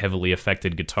really heavily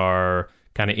affected guitar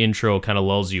kind of intro, kind of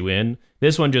lulls you in.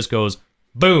 This one just goes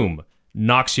boom,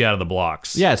 knocks you out of the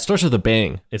blocks. Yeah, it starts with a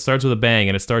bang. It starts with a bang,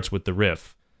 and it starts with the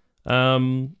riff. Why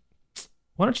don't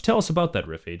you tell us about that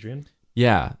riff, Adrian?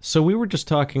 Yeah, so we were just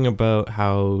talking about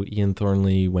how Ian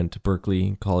Thornley went to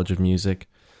Berklee College of Music.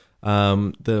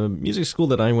 The music school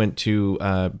that I went to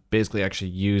basically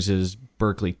actually uses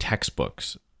Berklee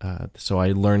textbooks. So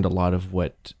I learned a lot of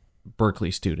what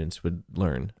Berklee students would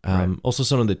learn. Right. Also,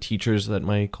 some of the teachers at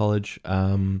my college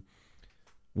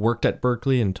worked at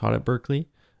Berklee and taught at Berklee.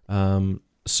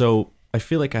 So I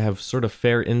feel like I have sort of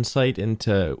fair insight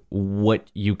into what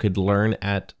you could learn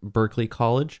at Berklee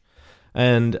College.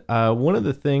 And one of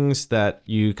the things that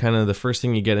the first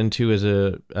thing you get into as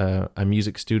a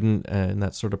music student in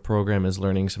that sort of program is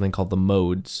learning something called the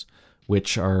modes,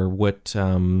 which are what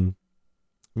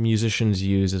musicians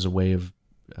use as a way of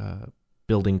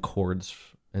building chords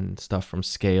and stuff from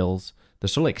scales. They're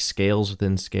sort of like scales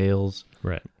within scales.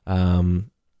 Right.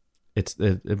 It's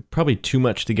probably too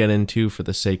much to get into for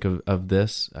the sake of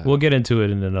this. We'll get into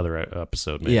it in another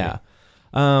episode, maybe. Yeah.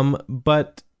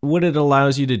 But what it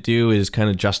allows you to do is kind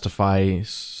of justify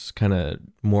kind of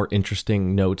more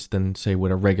interesting notes than, say, what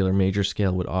a regular major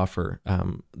scale would offer.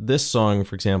 This song,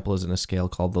 for example, is in a scale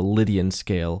called the Lydian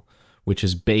scale, which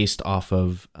is based off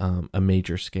of a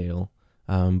major scale.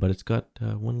 But it's got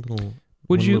one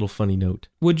little funny note.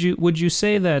 Would you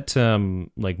say that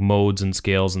like modes and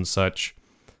scales and such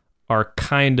are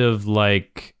kind of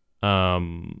like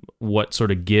what sort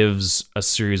of gives a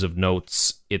series of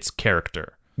notes its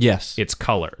character? Yes. Its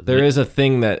color. There is a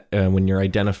thing that when you're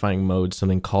identifying modes,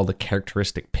 something called a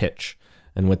characteristic pitch.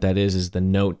 And what that is the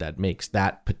note that makes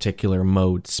that particular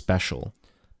mode special.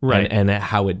 Right. And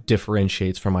how it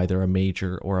differentiates from either a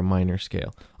major or a minor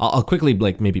scale. I'll quickly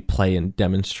maybe play and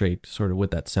demonstrate sort of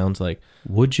what that sounds like.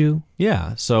 Would you?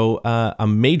 Yeah. So a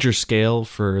major scale,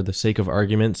 for the sake of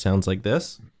argument, sounds like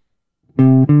this.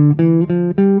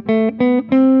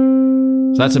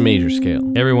 So that's a major scale.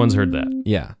 Everyone's heard that.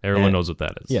 Yeah. Everyone knows what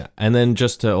that is. Yeah. And then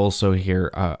just to also hear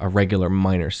a regular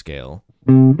minor scale.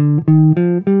 Yeah.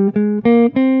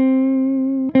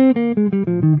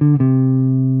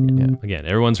 Again,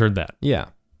 everyone's heard that. Yeah.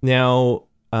 Now,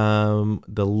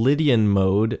 the Lydian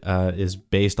mode is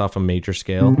based off a major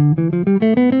scale,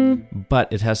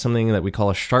 but it has something that we call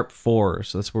a sharp 4.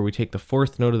 So that's where we take the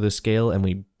fourth note of the scale and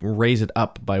we raise it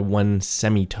up by one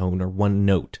semitone or one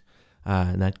note.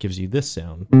 And that gives you this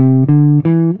sound.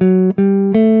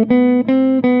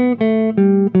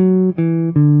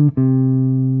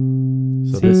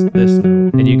 So this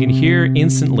note. And you can hear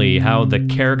instantly how the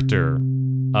character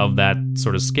of that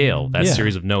sort of scale, that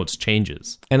series of notes,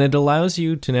 changes. And it allows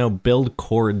you to now build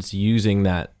chords using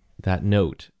that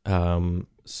note,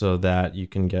 so that you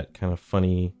can get kind of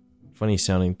funny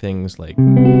sounding things like that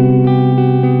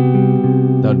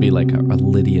would be like a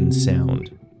Lydian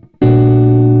sound.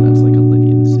 That's like a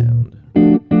Lydian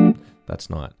sound. That's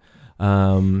not.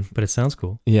 But it sounds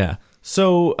cool. Yeah.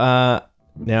 So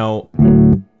now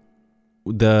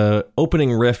the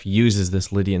opening riff uses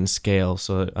this Lydian scale,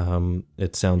 so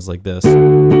it sounds like this.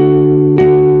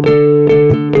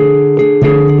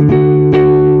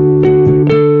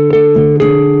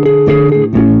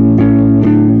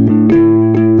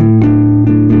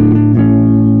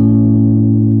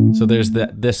 So there's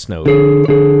this note.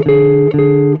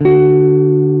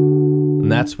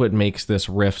 And that's what makes this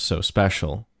riff so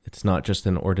special. It's not just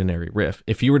an ordinary riff.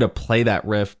 If you were to play that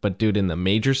riff but do it in the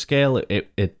major scale,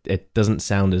 it doesn't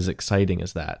sound as exciting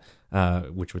as that,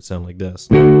 which would sound like this.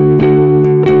 Yeah,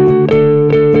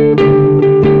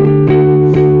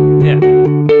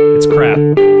 it's crap.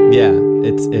 Yeah,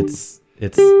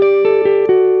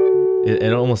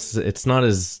 it almost, it's not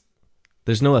as,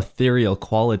 there's no ethereal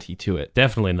quality to it.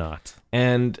 Definitely not.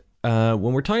 And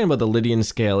when we're talking about the Lydian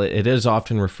scale, it is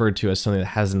often referred to as something that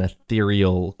has an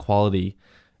ethereal quality.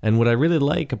 And what I really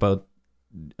like about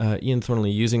Ian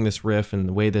Thornley using this riff and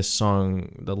the way this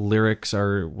song, the lyrics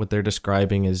are, what they're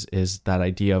describing is that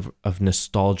idea of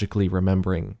nostalgically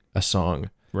remembering a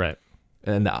song. Right.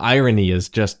 And the irony is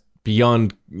just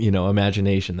beyond,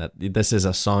 imagination, that this is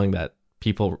a song that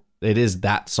it is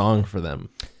that song for them.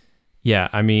 Yeah,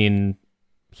 I mean,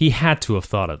 he had to have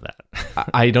thought of that.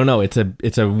 I don't know. It's a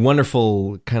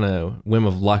wonderful kind of whim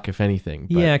of luck, if anything.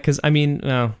 But. Yeah, because, I mean,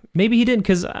 maybe he didn't,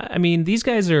 because, I mean, these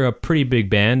guys are a pretty big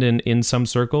band in some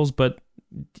circles, but,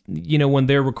 when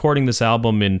they're recording this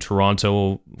album in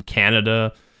Toronto,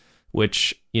 Canada,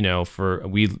 which,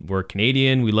 we're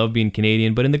Canadian, we love being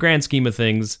Canadian, but in the grand scheme of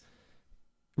things,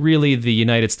 really the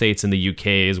United States and the UK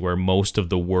is where most of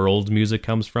the world music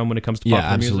comes from when it comes to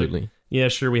popular absolutely. music. Yeah,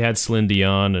 sure, we had Celine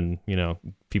Dion and,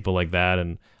 people like that.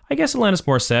 And I guess Alanis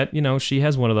Morissette, she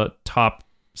has one of the top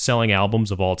selling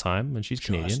albums of all time, and she's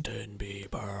Canadian.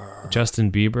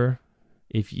 Justin Bieber.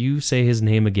 If you say his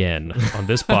name again on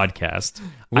this podcast,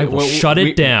 I will shut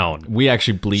it down. We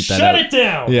actually bleep that out. Shut it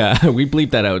down! Yeah, we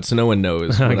bleep that out so no one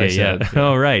knows what I said. Yeah.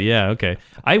 Oh, right, yeah, okay.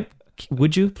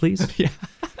 Would you, please? Yeah.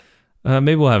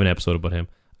 Maybe we'll have an episode about him.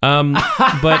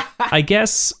 But I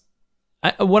guess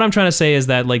what I'm trying to say is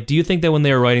that, like, do you think that when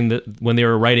they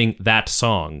were writing that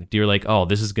song, you're like, oh,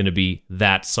 this is going to be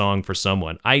that song for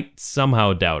someone? I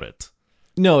somehow doubt it.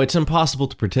 No, it's impossible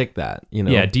to predict that.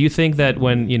 Yeah. Do you think that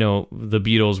when the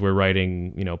Beatles were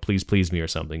writing, "Please Please Me" or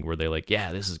something, were they like,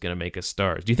 yeah, this is going to make us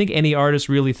stars? Do you think any artist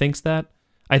really thinks that?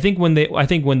 I think when the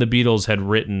Beatles had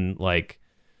written, like,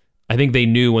 I think they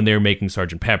knew when they were making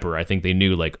Sgt. Pepper, I think they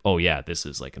knew, like, oh yeah, this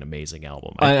is like an amazing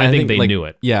album. I think they knew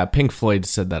it. Yeah, Pink Floyd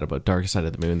said that about Dark Side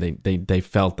of the Moon. They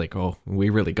felt like, oh, we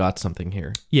really got something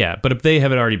here. Yeah, but if they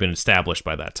have already been established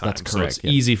by that time. That's correct. So it's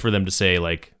easy for them to say,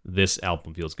 like, this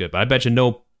album feels good. But I bet you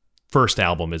no first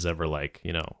album is ever like,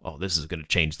 oh, this is going to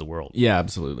change the world. Yeah,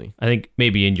 absolutely. I think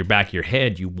maybe in your back of your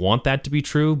head, you want that to be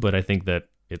true, but I think that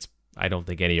I don't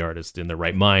think any artist in their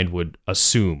right mind would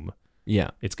assume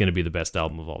it's going to be the best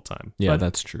album of all time. Yeah, but,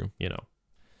 that's true.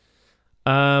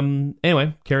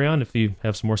 Anyway, carry on if you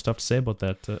have some more stuff to say about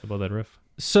that riff.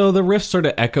 So the riff sort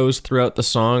of echoes throughout the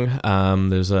song.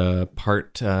 There's a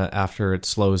part after it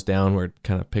slows down where it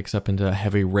kind of picks up into a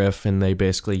heavy riff, and they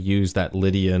basically use that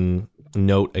Lydian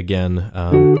note again,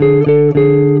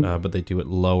 but they do it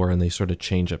lower, and they sort of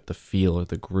change up the feel or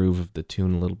the groove of the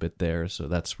tune a little bit there. So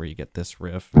that's where you get this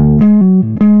riff.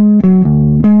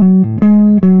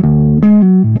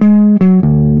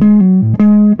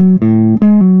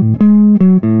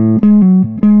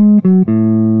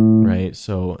 Right,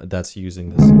 so that's using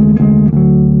this.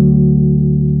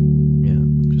 Yeah,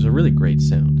 which is a really great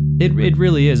sound. It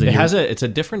really is. It's a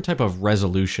different type of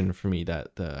resolution for me,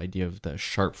 that the idea of the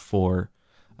sharp 4,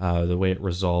 the way it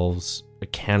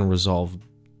can resolve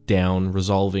down,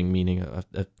 resolving meaning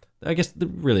I guess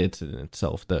really it's in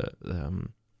itself the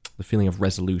feeling of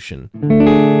resolution.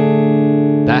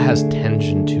 That has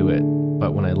tension to it,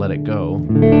 but when I let it go,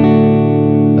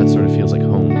 that sort of feels like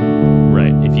home.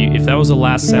 Right. If that was the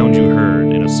last sound you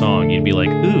heard in a song, you'd be like,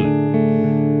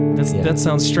 ooh, that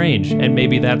sounds strange, and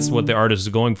maybe that's what the artist is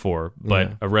going for.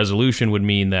 But a resolution would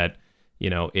mean that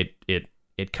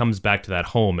it comes back to that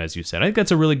home, as you said. I think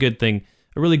that's a really good thing,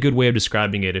 a really good way of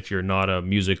describing it. If you're not a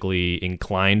musically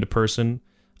inclined person,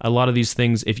 a lot of these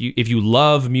things, if you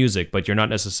love music but you're not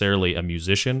necessarily a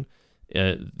musician,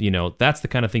 that's the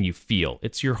kind of thing you feel.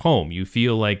 It's your home. You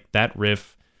feel like that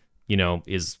riff,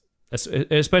 is,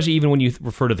 especially even when you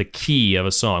refer to the key of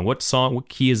a song. What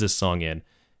key is this song in?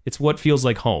 It's what feels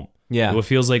like home. Yeah. What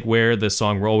feels like where the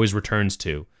song always returns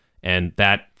to. And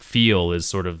that feel is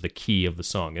sort of the key of the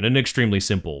song, in an extremely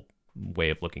simple way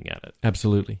of looking at it.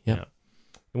 Absolutely. Yeah.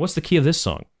 And what's the key of this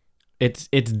song? It's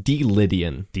D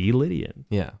Lydian. D Lydian.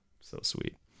 Yeah. So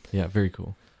sweet. Yeah, very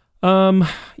cool.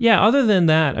 Yeah, other than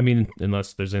that, I mean,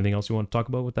 unless there's anything else you want to talk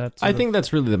about with that. I think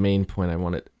that's really the main point I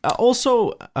wanted.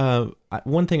 Also,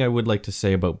 one thing I would like to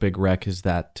say about Big Wreck is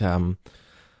that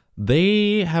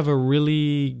they have a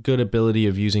really good ability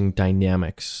of using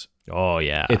dynamics. Oh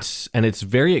yeah. It's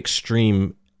very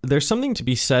extreme. There's something to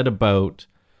be said about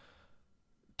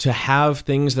to have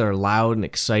things that are loud and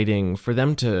exciting, for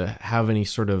them to have any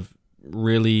sort of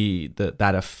really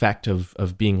that effect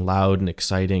of being loud and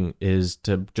exciting is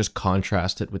to just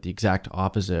contrast it with the exact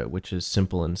opposite, which is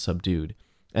simple and subdued.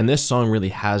 And this song really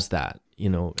has that,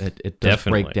 it does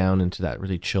Definitely break down into that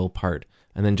really chill part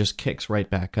and then just kicks right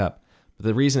back up. But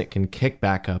the reason it can kick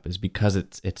back up is because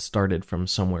it started from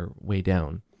somewhere way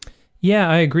down. Yeah,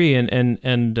 I agree.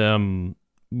 And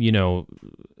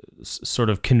sort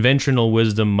of conventional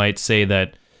wisdom might say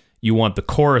that you want the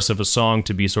chorus of a song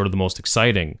to be sort of the most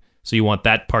exciting. So you want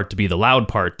that part to be the loud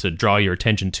part to draw your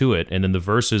attention to it. And then the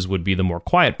verses would be the more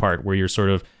quiet part, where you're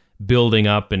sort of building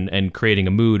up and creating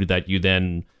a mood that you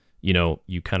then,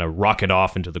 you kind of rocket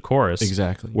off into the chorus.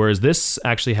 Exactly. Whereas this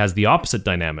actually has the opposite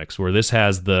dynamics, where this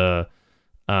has the,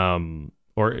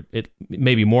 or it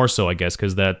maybe more so, I guess,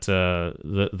 because that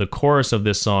the chorus of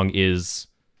this song is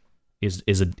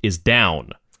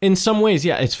down. In some ways,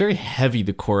 yeah, it's very heavy,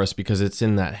 the chorus, because it's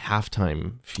in that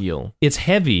halftime feel. It's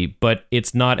heavy, but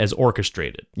it's not as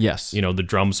orchestrated. Yes. The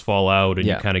drums fall out and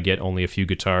you kind of get only a few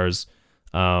guitars.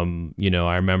 I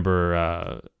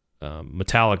remember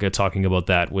Metallica talking about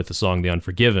that with the song The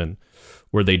Unforgiven,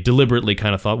 where they deliberately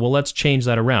kind of thought, well, let's change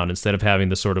that around. Instead of having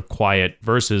the sort of quiet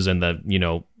verses and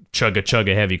the,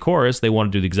 chugga heavy chorus, they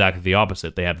want to do exactly the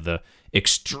opposite. They have the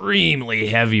extremely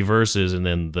heavy verses, and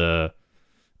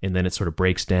then it sort of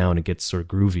breaks down and gets sort of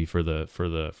groovy for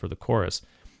the chorus.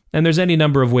 And there's any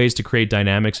number of ways to create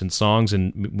dynamics in songs,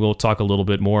 and we'll talk a little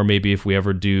bit more maybe if we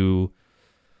ever do.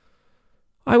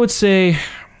 I would say,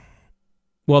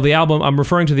 well, the album, I'm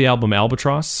referring to the album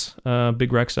Albatross,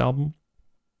 Big Rex album.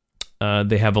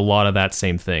 They have a lot of that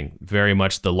same thing. Very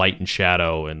much the light and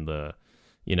shadow and the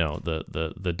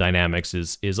dynamics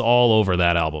is all over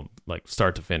that album, like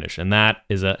start to finish. And that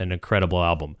is an incredible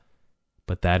album.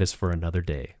 But that is for another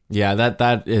day. Yeah,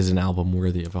 that is an album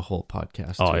worthy of a whole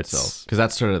podcast. Oh, it's because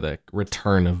that's sort of the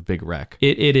return of Big Rec.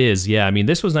 It is, yeah. I mean,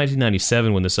 this was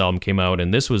 1997 when this album came out,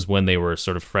 and this was when they were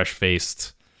sort of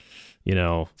fresh-faced.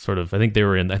 Sort of. I think they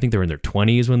were in their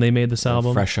 20s when they made this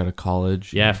album. Fresh out of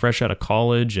college. Yeah, fresh out of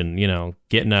college, and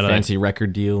getting out of fancy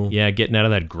record deal. Yeah, getting out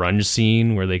of that grunge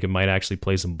scene where they might actually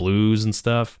play some blues and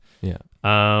stuff. Yeah.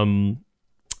 When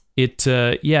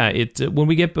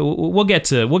we'll get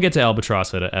to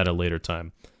Albatross at a later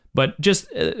time, but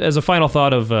just as a final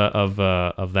thought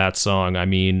of that song, I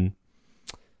mean,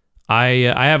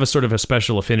 I have a sort of a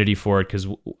special affinity for it because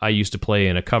I used to play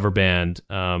in a cover band,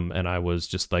 and I was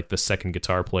just like the second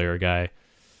guitar player guy,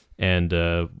 and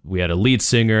we had a lead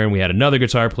singer and we had another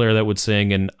guitar player that would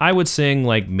sing, and I would sing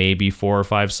like maybe 4 or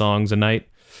 5 songs a night.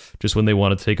 Just when they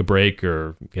want to take a break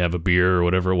or have a beer or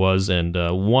whatever it was. And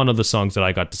one of the songs that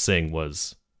I got to sing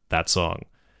was that song.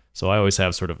 So I always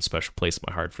have sort of a special place in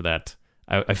my heart for that.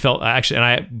 I felt, actually, and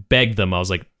I begged them, I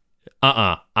was like,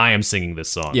 I am singing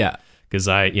this song. Yeah. Because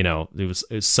it was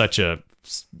such a,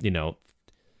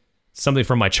 something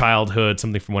from my childhood,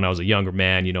 something from when I was a younger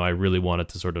man. I really wanted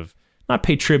to sort of, not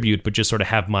pay tribute, but just sort of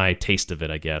have my taste of it,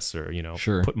 I guess, or,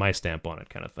 sure, put my stamp on it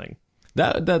kind of thing.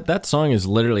 That song is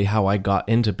literally how I got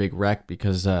into Big Rec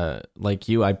because, like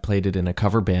you, I played it in a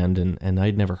cover band and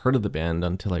I'd never heard of the band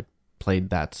until I played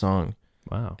that song.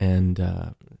 Wow. And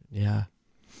yeah,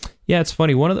 it's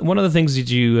funny. One of the things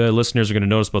that you listeners are going to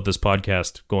notice about this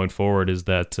podcast going forward is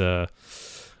that I'm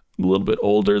a little bit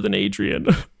older than Adrian,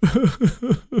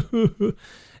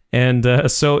 and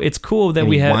so it's cool that and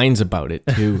we he have whines about it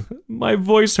too. My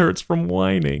voice hurts from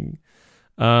whining.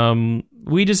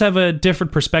 We just have a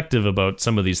different perspective about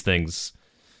some of these things.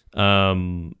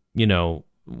 When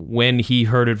he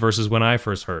heard it versus when I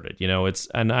first heard it,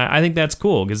 and I think that's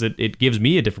cool because it gives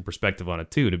me a different perspective on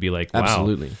it too, to be like, wow,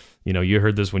 absolutely. You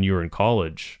heard this when you were in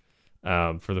college,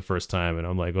 for the first time. And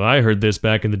I'm like, well, I heard this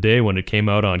back in the day when it came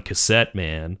out on cassette,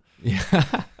 man.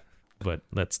 Yeah. But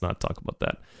let's not talk about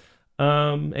that.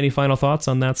 Any final thoughts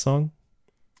on that song?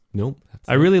 Nope.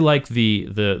 I really like the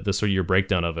sort of your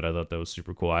breakdown of it. I thought that was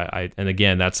super cool. And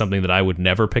again, that's something that I would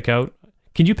never pick out.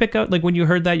 Can you pick out, like, when you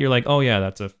heard that, you're like, oh yeah,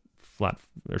 that's a flat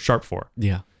or sharp 4.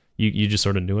 Yeah. You just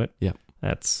sort of knew it. Yeah.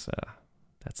 That's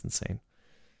insane.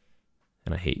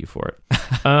 And I hate you for it.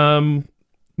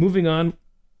 Moving on.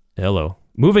 Hello.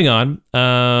 Moving on.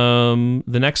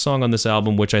 The next song on this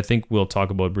album, which I think we'll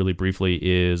talk about really briefly,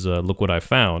 is Look What I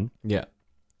Found. Yeah.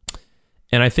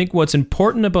 And I think what's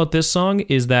important about this song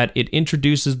is that it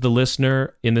introduces the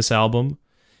listener in this album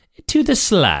to the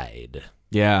slide.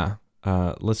 Yeah.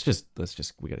 Let's just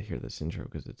we got to hear this intro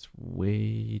because it's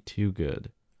way too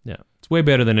good. Yeah. It's way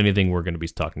better than anything we're going to be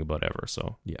talking about ever.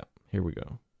 So, yeah, here we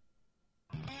go.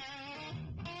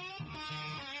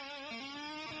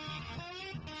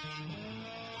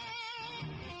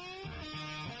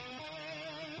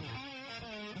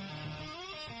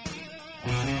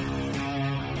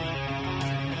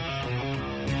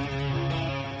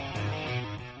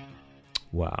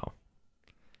 Wow.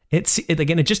 It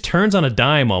just turns on a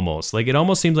dime almost. Like, it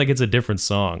almost seems like it's a different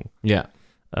song. Yeah.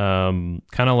 Kind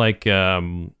of like, I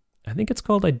think it's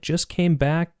called I Just Came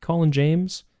Back, Colin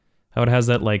James. How it has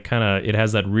that, like, it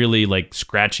has that really, like,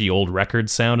 scratchy old record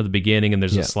sound at the beginning, and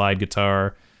there's a slide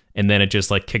guitar, and then it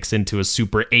just, like, kicks into a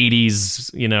super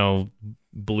 80s,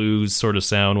 blues sort of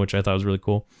sound, which I thought was really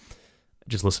cool. I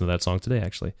just listened to that song today,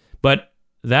 actually. But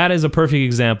that is a perfect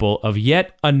example of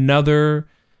yet another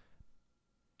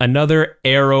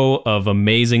arrow of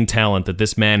amazing talent that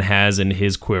this man has in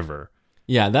his quiver.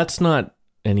 Yeah, that's not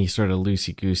any sort of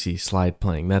loosey-goosey slide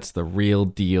playing. That's the real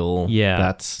deal. Yeah.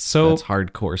 That's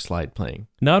hardcore slide playing.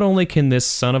 Not only can this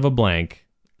son of a blank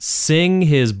sing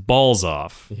his balls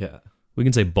off. Yeah. We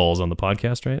can say balls on the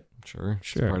podcast, right? Sure.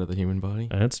 It's part of the human body.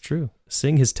 That's true.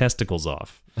 Sing his testicles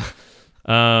off.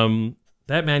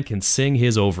 That man can sing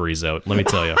his ovaries out, let me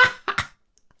tell you.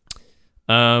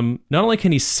 Not only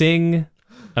can he sing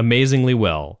amazingly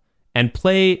well, and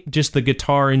play just the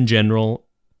guitar in general,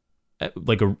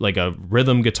 like a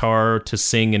rhythm guitar to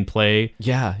sing and play.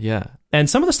 Yeah. And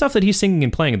some of the stuff that he's singing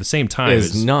and playing at the same time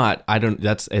is not.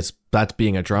 That's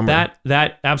being a drummer.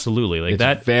 That absolutely, like, it's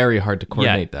that very hard to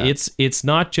coordinate. Yeah, it's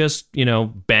not just, you know,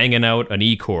 banging out an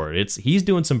E chord. He's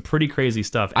doing some pretty crazy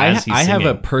stuff as he's I singing.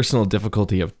 have a personal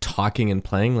difficulty of talking and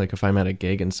playing. Like if I'm at a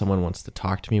gig and someone wants to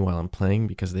talk to me while I'm playing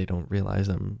because they don't realize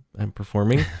I'm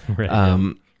performing. Right.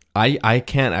 I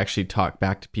can't actually talk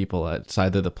back to people. It's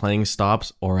either the playing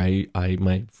stops or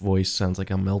my voice sounds like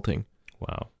I'm melting.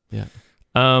 Wow. Yeah.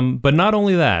 But not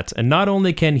only that, and not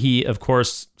only can he, of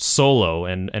course, solo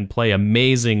and play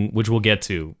amazing, which we'll get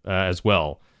to as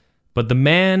well, but the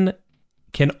man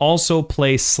can also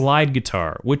play slide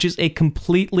guitar, which is a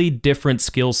completely different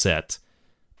skill set.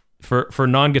 For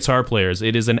non-guitar players,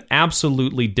 it is an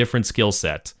absolutely different skill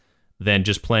set than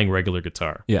just playing regular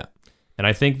guitar. Yeah. And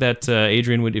I think that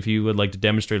Adrian if you would like to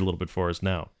demonstrate a little bit for us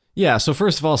now. Yeah. So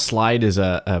first of all, slide is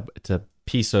it's a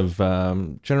piece of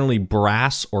generally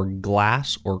brass or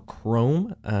glass or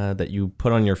chrome that you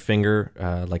put on your finger,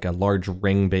 like a large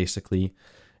ring, basically,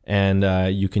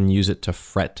 and you can use it to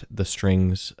fret the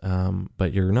strings,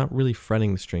 but you're not really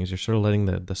fretting the strings. You're sort of letting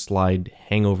the slide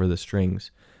hang over the strings.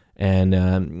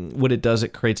 And what it does,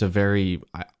 it creates a very,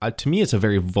 to me, it's a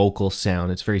very vocal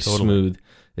sound. It's very smooth.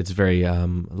 It's very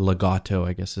legato,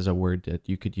 I guess is a word that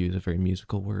you could use, a very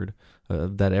musical word,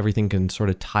 that everything can sort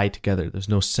of tie together. There's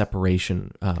no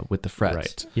separation with the frets.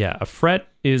 Right. Yeah, a fret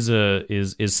is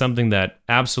something that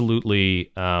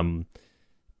absolutely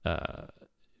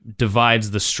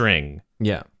divides the string.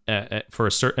 Yeah. For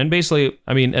a certain, and basically,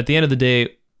 I mean, at the end of the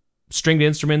day, stringed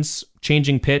instruments,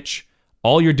 changing pitch,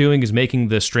 all you're doing is making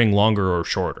the string longer or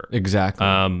shorter. Exactly.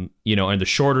 You know, and the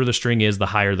shorter the string is, the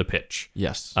higher the pitch.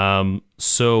 Yes.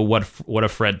 So what a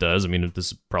fret does, I mean,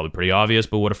 this is probably pretty obvious,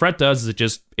 but what a fret does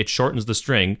is it shortens the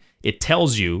string. It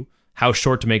tells you how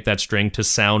short to make that string to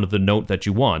sound the note that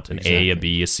you want, an A, a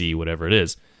B, a C, whatever it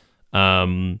is.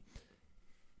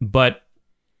 But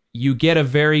you get a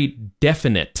very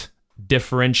definite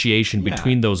differentiation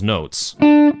between those notes.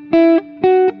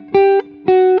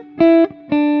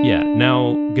 Yeah.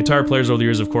 Now, guitar players over the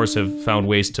years, of course, have found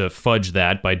ways to fudge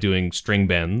that by doing string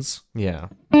bends. Yeah.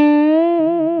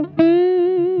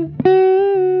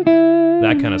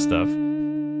 That kind of stuff.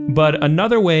 But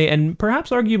another way, and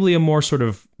perhaps arguably a more sort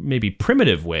of maybe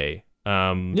primitive way,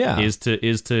 is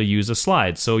to use a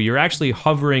slide. So you're actually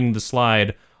hovering the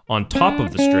slide on top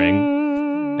of the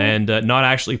string and not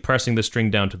actually pressing the string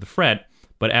down to the fret.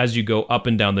 But as you go up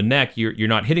and down the neck, you're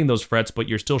not hitting those frets, but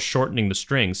you're still shortening the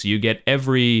string. So you get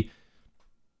every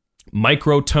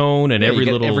microtone and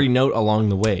every note along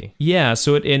the way. Yeah.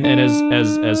 So as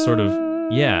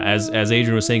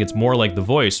Adrian was saying, it's more like the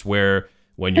voice, where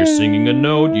when you're singing a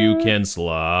note, you can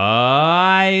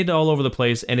slide all over the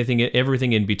place,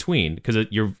 everything in between, because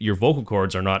your vocal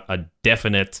cords are not a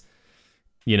definite,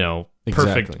 you know,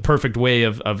 perfect way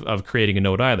of creating a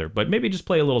note either. But maybe just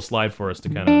play a little slide for us to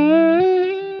kind of.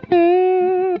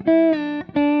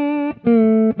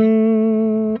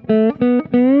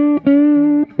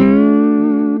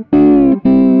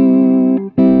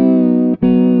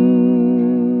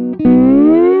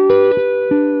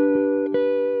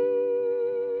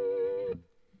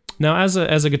 Now, as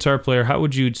a guitar player, how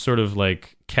would you sort of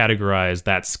like categorize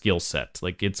that skill set?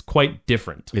 Like, it's quite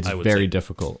different. It's very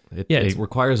difficult. It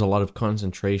requires a lot of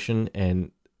concentration,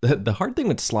 and the hard thing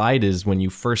with slide is when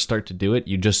you first start to do it,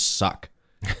 you just suck.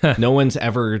 No one's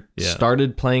ever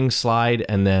started playing slide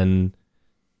and then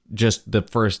just the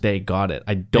first day got it.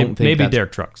 I don't think maybe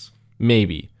Derek Trucks.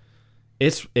 Maybe.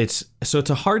 It's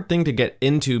a hard thing to get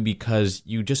into because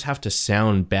you just have to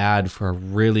sound bad for a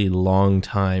really long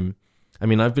time. I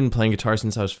mean, I've been playing guitar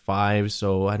since I was 5,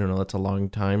 so I don't know, that's a long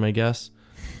time, I guess,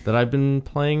 that I've been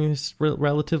playing,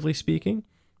 relatively speaking,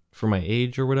 for my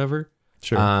age or whatever.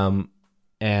 Sure.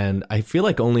 And I feel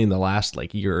like only in the last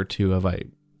like year or two have I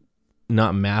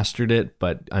not mastered it,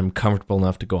 but I'm comfortable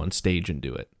enough to go on stage and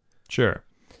do it. Sure.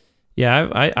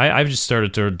 Yeah, I've just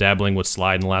started to dabbling with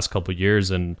slide in the last couple of years,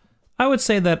 and I would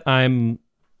say that I'm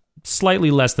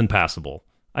slightly less than passable.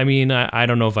 I mean, I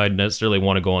don't know if I'd necessarily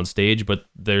want to go on stage, but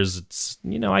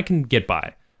I can get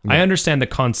by. Yeah. I understand the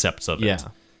concepts of it. Yeah.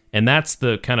 And that's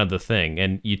the kind of the thing.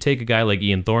 And you take a guy like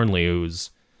Ian Thornley,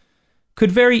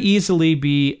 could very easily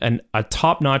be a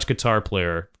top-notch guitar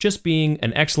player, just being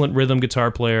an excellent rhythm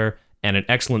guitar player and an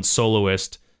excellent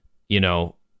soloist,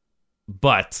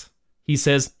 but he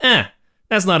says,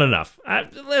 that's not enough.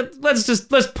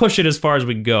 Let's push it as far as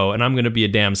we can go, and I'm going to be a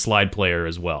damn slide player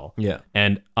as well. Yeah.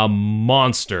 And a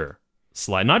monster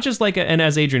slide. Not just like, and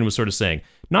as Adrian was sort of saying,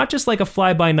 not just like a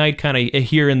fly by night kind of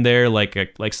here and there, like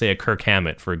say a Kirk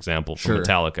Hammett, for example, from Sure.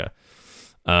 Metallica.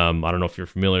 I don't know if you're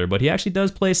familiar, but he actually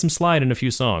does play some slide in a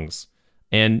few songs.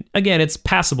 And again, it's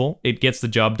passable. It gets the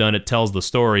job done. It tells the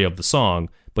story of the song,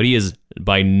 but he is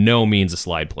by no means a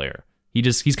slide player.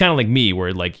 He's kind of like me,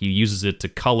 where like he uses it to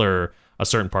color a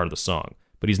certain part of the song,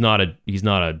 but he's not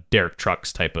a Derek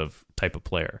Trucks type of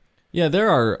player. Yeah, there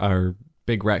are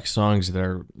big wreck songs that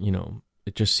are,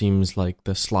 it just seems like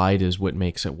the slide is what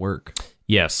makes it work.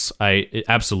 Yes,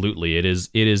 absolutely. It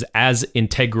is as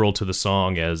integral to the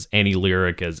song as any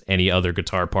lyric, as any other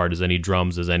guitar part, as any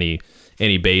drums, as any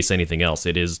bass, anything else.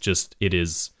 It's the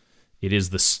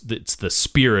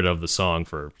spirit of the song,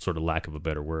 for sort of lack of a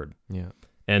better word. Yeah.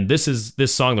 And this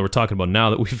song that we're talking about now,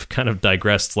 that we've kind of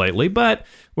digressed slightly, but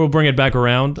we'll bring it back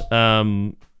around.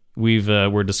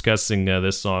 We're discussing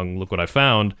this song. Look What I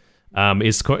Found.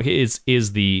 Is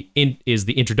the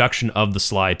introduction of the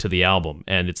slide to the album,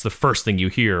 and it's the first thing you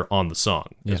hear on the song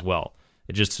as well.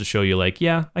 It just to show you, like,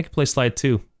 yeah, I could play slide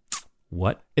too.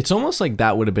 What? It's almost like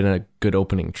that would have been a good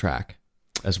opening track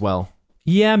as well.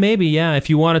 Yeah, maybe. Yeah, if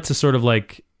you wanted to sort of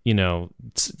like,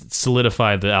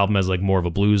 solidify the album as like more of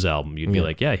a blues album, you'd be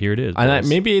like, yeah, here it is. And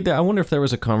I wonder if there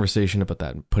was a conversation about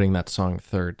that, putting that song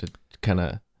third to kind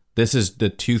of. This is the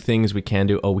two things we can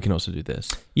do. Oh, we can also do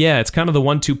this. Yeah, it's kind of the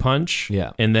 1-2 punch.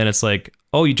 Yeah. And then it's like,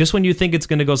 just when you think it's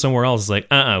going to go somewhere else, it's like,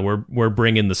 we're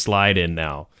bringing the slide in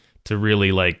now to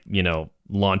really, like,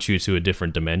 launch you to a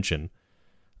different dimension.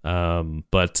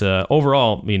 But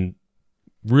overall, I mean,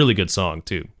 really good song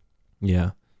too.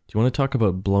 Yeah. Do you want to talk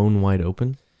about Blown Wide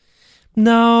Open?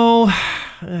 No,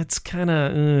 it's kind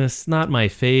of, it's not my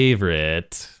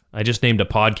favorite. I just named a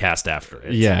podcast after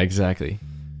it. Yeah, exactly.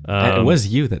 And it was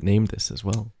you that named this as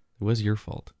well. It was your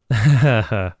fault.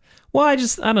 Well, I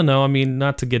don't know. I mean,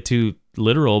 not to get too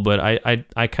literal, but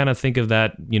I kind of think of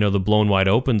that, the blown wide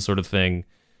open sort of thing.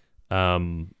 I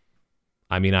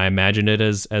mean, I imagine it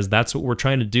as that's what we're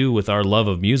trying to do with our love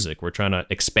of music. We're trying to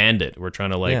expand it. We're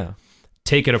trying to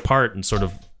take it apart and sort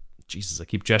of, Jesus, I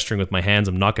keep gesturing with my hands.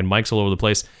 I'm knocking mics all over the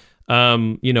place.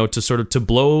 To sort of to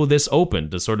blow this open,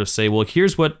 to sort of say, well,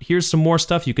 here's some more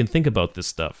stuff you can think about this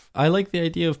stuff. I like the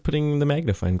idea of putting the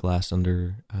magnifying glass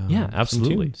under. Yeah,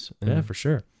 absolutely. Yeah, for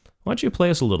sure. Why don't you play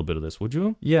us a little bit of this, would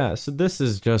you? Yeah. So this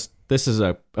is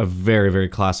a very, very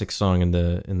classic song in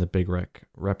the Big Wreck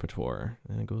repertoire,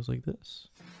 and it goes like this.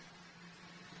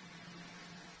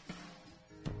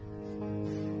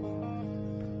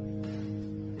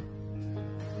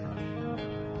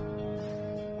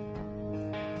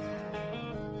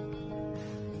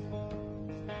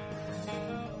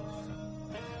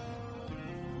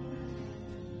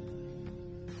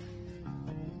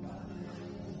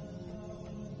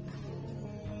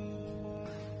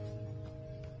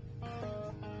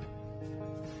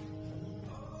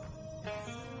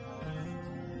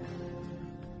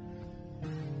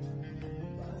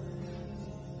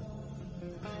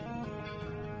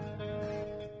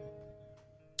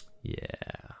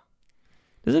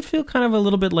 Does it feel kind of a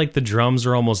little bit like the drums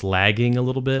are almost lagging a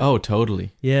little bit? Oh,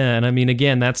 totally. Yeah, and I mean,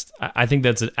 again, I think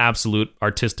that's an absolute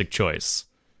artistic choice.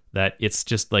 That it's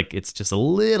just a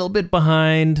little bit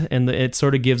behind, and it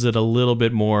sort of gives it a little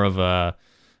bit more of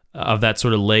that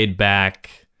sort of laid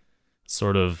back,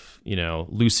 sort of,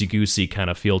 loosey goosey kind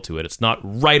of feel to it. It's not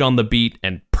right on the beat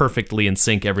and perfectly in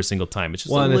sync every single time. It's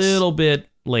just a little bit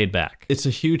laid back. It's a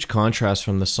huge contrast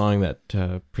from the song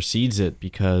that precedes it,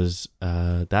 because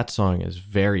that song is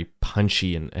very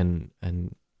punchy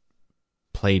and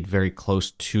played very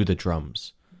close to the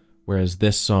drums, whereas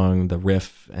this song, the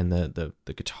riff and the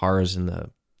guitars and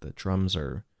the drums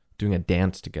are doing a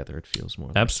dance together. It feels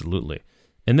more absolutely.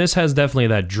 And this has definitely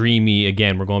that dreamy,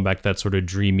 again, we're going back to that sort of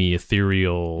dreamy,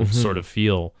 ethereal sort of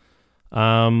feel.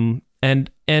 And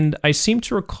I seem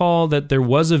to recall that there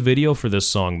was a video for this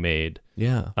song made.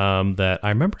 Yeah. That I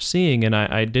remember seeing, and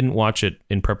I didn't watch it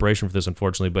in preparation for this,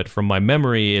 unfortunately, but from my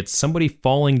memory, it's somebody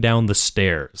falling down the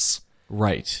stairs.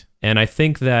 Right. And I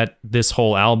think that this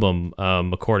whole album,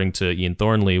 according to Ian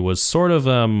Thornley, was sort of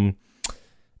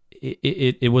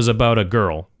it was about a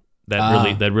girl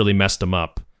that really messed him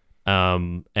up.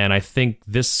 And I think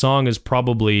this song is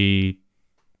probably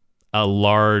a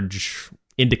large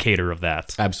indicator of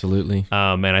that. Absolutely.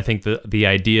 And I think the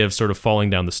idea of sort of falling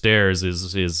down the stairs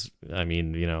is I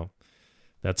mean,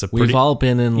 that's we've all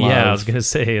been in love. Yeah, I was gonna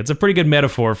say it's a pretty good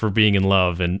metaphor for being in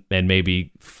love and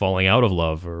maybe falling out of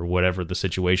love or whatever the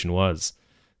situation was.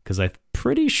 Because I'm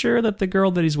pretty sure that the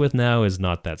girl that he's with now is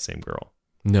not that same girl.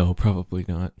 No, probably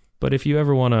not. But if you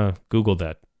ever want to Google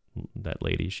that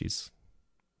lady, she's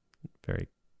a very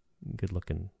good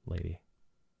looking lady.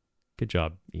 Good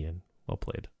job, Ian. Well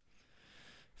played.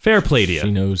 Fair play to She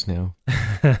you. knows now.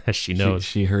 She knows.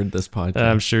 She heard this podcast.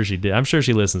 I'm sure she did. I'm sure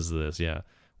she listens to this. Yeah.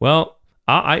 Well,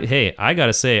 hey, I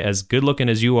gotta say, as good looking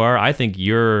as you are, I think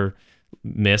you're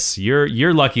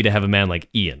lucky to have a man like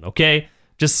Ian. Okay,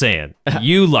 just saying,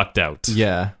 you lucked out.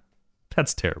 Yeah.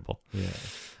 That's terrible.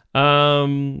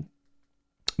 Yeah.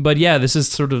 But yeah, this is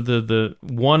sort of the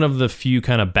one of the few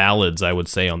kind of ballads I would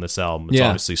say on this album. It's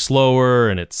obviously slower,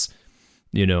 and it's,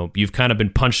 you've kind of been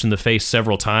punched in the face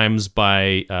several times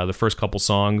by the first couple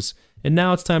songs, and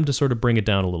now it's time to sort of bring it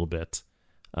down a little bit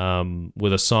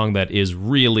with a song that is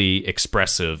really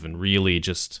expressive and really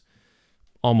just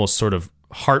almost sort of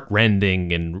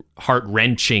heart-rending and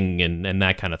heart-wrenching and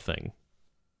that kind of thing.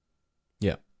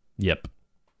 Yeah. Yep.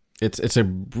 It's a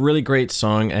really great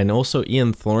song, and also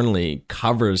Ian Thornley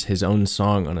covers his own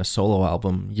song on a solo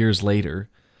album years later.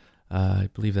 I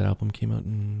believe that album came out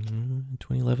in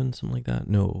 2011, something like that.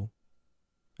 No,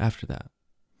 after that.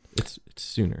 It's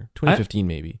sooner, 2015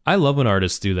 maybe. I love when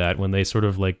artists do that, when they sort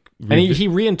of like... And he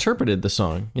reinterpreted the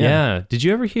song. Yeah. Did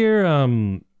you ever hear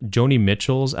Joni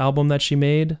Mitchell's album that she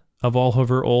made of all of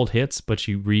her old hits, but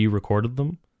she re-recorded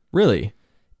them? Really?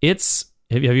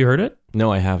 Have you heard it? No,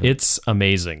 I haven't. It's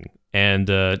amazing. And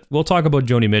we'll talk about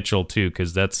Joni Mitchell too,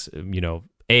 because that's,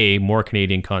 A, more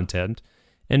Canadian content,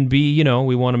 and B,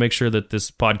 we want to make sure that this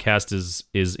podcast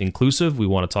is inclusive. We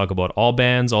want to talk about all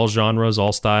bands, all genres,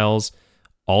 all styles,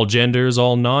 all genders,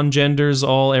 all non-genders,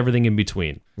 all everything in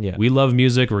between. Yeah. We love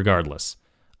music regardless.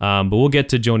 But we'll get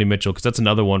to Joni Mitchell, because that's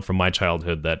another one from my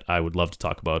childhood that I would love to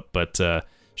talk about. But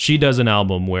she does an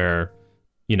album where,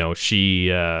 she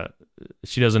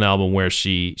does an album where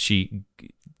she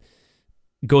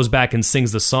goes back and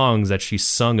sings the songs that she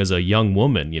sung as a young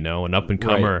woman, an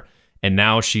up-and-comer. Right. And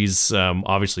now she's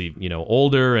obviously,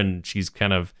 older, and she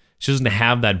doesn't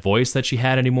have that voice that she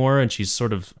had anymore, and she's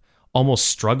sort of almost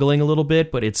struggling a little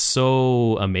bit, but it's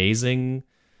so amazing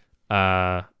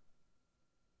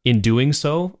in doing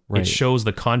so. Right. It shows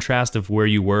the contrast of where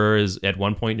you were at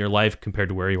one point in your life compared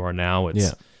to where you are now.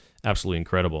 It's absolutely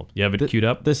incredible. You have it queued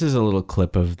up? This is a little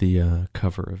clip of the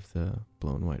cover of the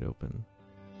Blown Wide Open.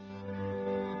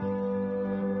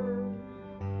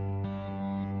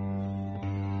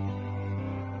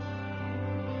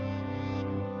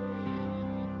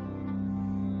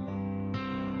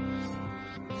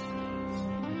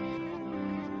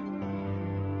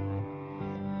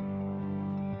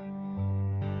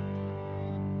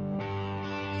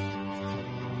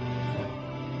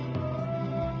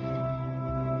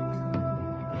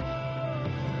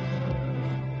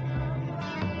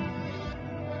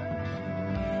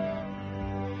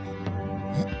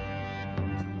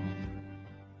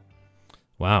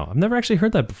 Wow, I've never actually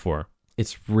heard that before.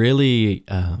 It's really,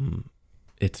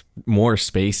 it's more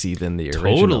spacey than the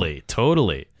original.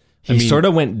 Totally. He sort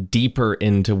of went deeper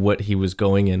into what he was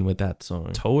going in with that song.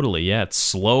 Totally, yeah. It's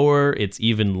slower.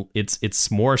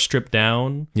 It's more stripped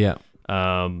down. Yeah.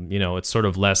 It's sort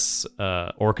of less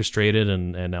orchestrated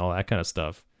and all that kind of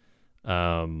stuff.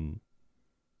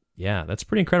 Yeah, that's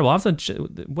pretty incredible.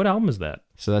 What album is that?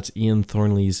 So that's Ian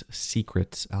Thornley's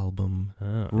Secrets album.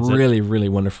 Oh, really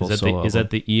wonderful solo album. Is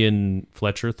that the Ian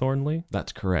Fletcher Thornley?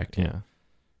 That's correct, yeah.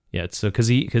 Yeah, so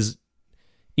because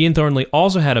Ian Thornley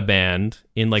also had a band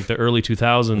in like the early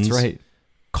 2000s. That's right.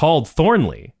 Called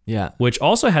Thornley. Yeah. Which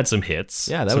also had some hits.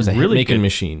 Yeah, that was a really hit-making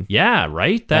machine. Yeah,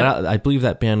 right? I believe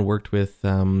that band worked with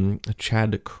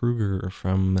Chad Kruger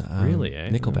from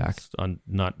Nickelback.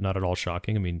 Not at all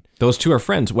shocking. I mean, those two are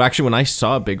friends. Well, actually, when I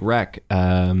saw Big Wreck,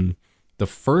 the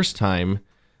first time,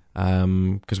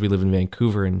 because we live in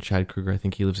Vancouver, and Chad Kruger, I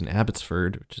think he lives in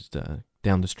Abbotsford, which is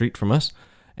down the street from us.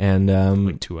 And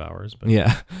like 2 hours. But.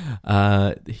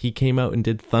 Yeah. He came out and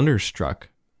did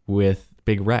Thunderstruck with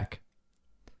Big Wreck.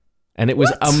 And it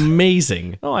was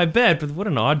amazing. Oh, I bet. But what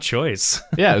an odd choice.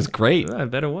 Yeah, it was great. I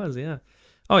bet it was, yeah.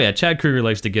 Oh, yeah. Chad Kruger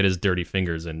likes to get his dirty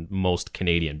fingers in most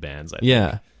Canadian bands, I think.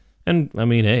 Yeah. And, I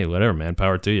mean, hey, whatever, man.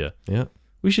 Power to you. Yeah.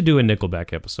 We should do a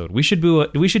Nickelback episode. We should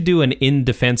do an in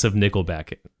defense of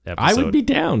Nickelback episode. I would be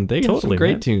down. They have some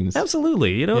great tunes.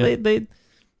 Absolutely. They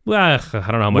well,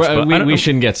 I don't know how much. We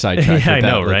shouldn't get sidetracked. Yeah, I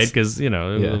know, right? Because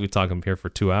we'll be talking here for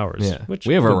 2 hours. Yeah.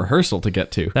 We have a rehearsal to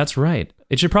get to. That's right.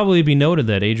 It should probably be noted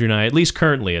that Adrian and I, at least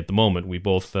currently at the moment, we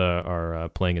both are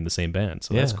playing in the same band.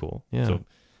 So that's cool. Yeah. So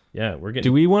we're getting.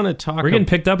 Do we want to talk? We're getting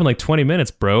picked up in like 20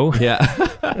 minutes, bro.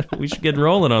 Yeah. We should get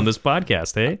rolling on this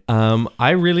podcast, hey?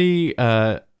 I really,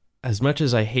 as much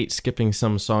as I hate skipping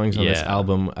some songs on this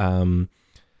album,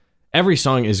 every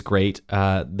song is great.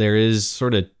 There is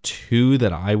sort of two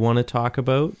that I want to talk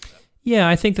about. Yeah,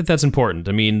 I think that's important.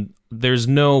 I mean, there's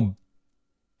no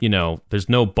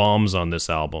bombs on this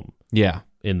album. Yeah.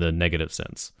 In the negative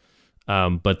sense.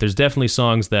 But there's definitely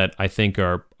songs that I think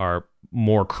are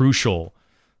more crucial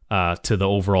to the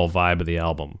overall vibe of the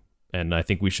album. And I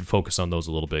think we should focus on those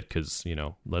a little bit because,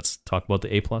 let's talk about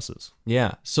the A+.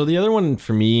 Yeah. So the other one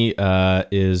for me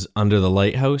is Under the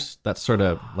Lighthouse. That's sort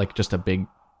of like just a big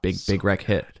rec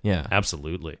hit. Yeah.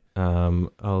 Absolutely.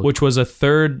 I'll- Which was a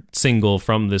third single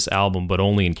from this album, but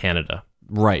only in Canada.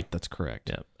 Right. That's correct.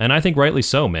 Yeah. And I think rightly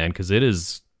so, man, because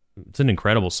it's an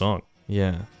incredible song.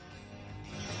 Yeah.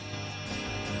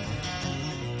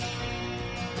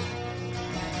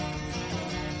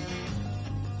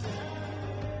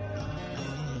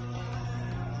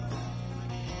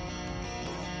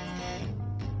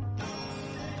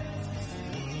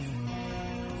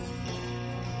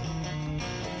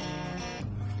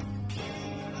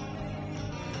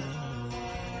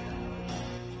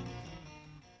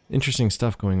 Interesting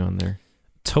stuff going on there.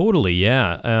 Totally,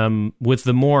 yeah. With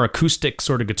the more acoustic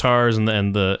sort of guitars and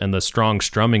the strong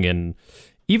strumming, and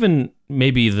even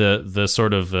maybe the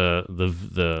sort of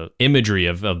the imagery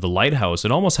of the lighthouse,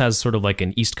 it almost has sort of like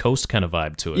an East Coast kind of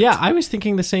vibe to it. Yeah, I was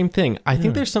thinking the same thing. I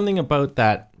think there's something about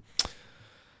that.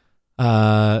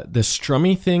 The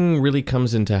strummy thing really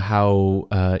comes into how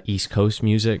East Coast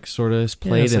music sort of is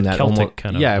played, it's and a that Celtic almost,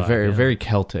 kind of yeah, vibe, very yeah. very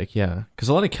Celtic, yeah. Because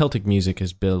a lot of Celtic music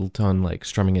is built on like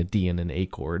strumming a D and an A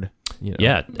chord.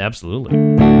 Yeah, absolutely.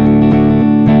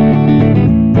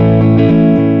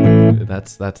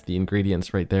 That's the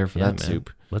ingredients right there for that man. soup.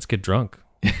 Let's get drunk.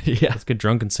 Yeah, Let's get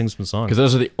drunk and sing some songs. because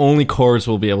those are the only chords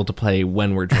we'll be able to play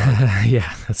when we're drunk.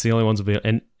 Yeah, that's the only ones we'll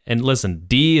be. And listen,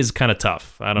 D is kind of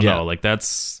tough. I don't know. Like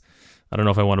I don't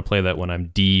know if I want to play that when I'm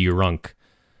D-runk.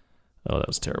 Oh, that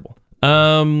was terrible.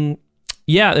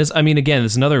 Yeah, again,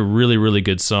 it's another really, really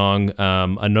good song.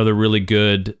 Another really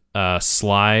good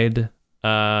slide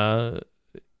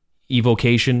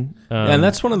evocation. And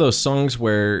that's one of those songs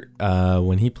where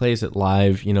when he plays it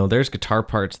live, there's guitar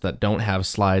parts that don't have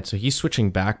slides, so he's switching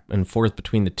back and forth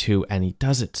between the two, and he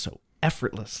does it so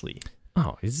effortlessly.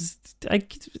 Oh, this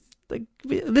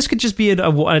could just be a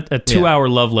 2-hour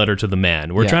love letter to the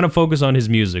man. We're trying to focus on his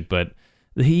music, but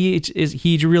he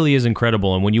really is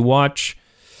incredible. And when you watch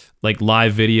like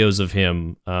live videos of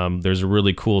him, there's a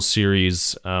really cool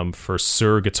series for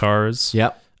Sir Guitars.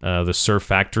 Yep. The Sir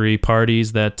Factory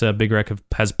parties that Big Rec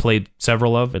has played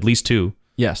several of, at least 2.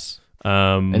 Yes.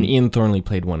 And Ian Thornley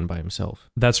played one by himself.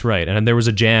 That's right. And there was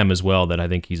a jam as well that I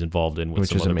think he's involved in with Which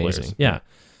some is other amazing. players. Yeah.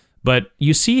 But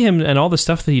you see him and all the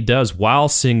stuff that he does while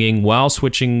singing, while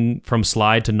switching from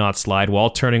slide to not slide,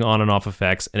 while turning on and off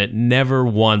effects, and it never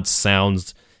once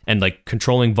sounds, and like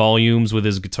controlling volumes with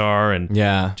his guitar, and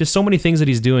just so many things that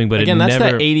he's doing. But again, that's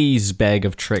never, that 80s bag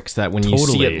of tricks that when you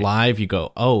see it live, you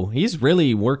go, oh, he's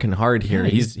really working hard here. Yeah,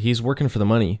 he's working for the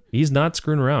money. He's not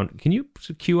screwing around. Can you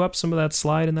cue up some of that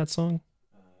slide in that song?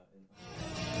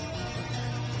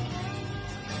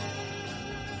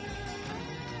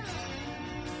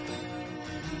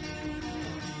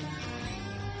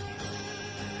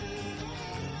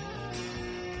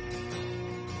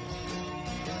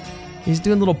 He's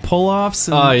doing little pull-offs.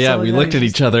 Oh, yeah. We looked at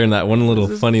each other in that one little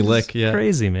funny lick. Yeah.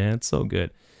 Crazy, man. It's so good.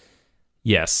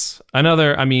 Yes.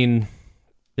 Another,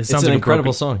 it sounds an like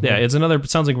incredible song. Yeah, it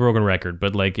sounds like a broken record,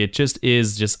 but like it just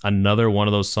is just another one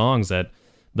of those songs that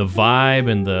the vibe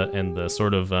and the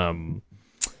sort of,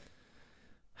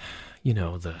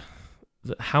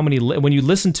 how many, when you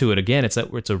listen to it again, it's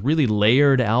a really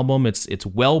layered album. It's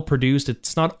well produced.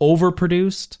 It's not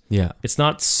overproduced. Yeah. It's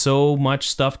not so much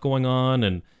stuff going on,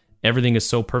 and everything is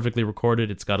so perfectly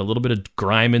recorded. It's got a little bit of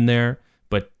grime in there,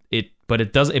 but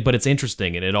it's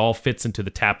interesting, and it all fits into the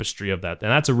tapestry of that.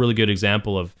 And that's a really good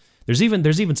example of there's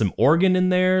even some organ in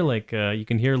there, like you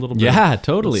can hear a little bit. Yeah,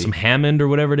 totally. Some Hammond or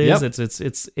whatever it is.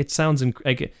 Yep. It sounds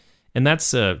like, and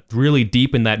that's really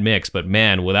deep in that mix. But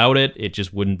man, without it, it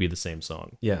just wouldn't be the same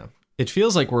song. Yeah, it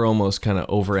feels like we're almost kind of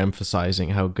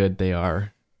overemphasizing how good they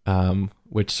are,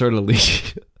 which sort of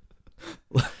leads.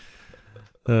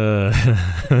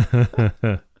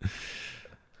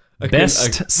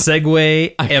 Best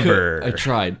segue ever. I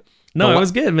tried. No, it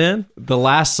was good, man. The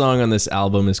last song on this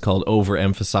album is called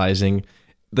Overemphasizing.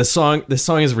 This song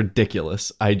is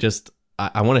ridiculous. I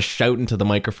want to shout into the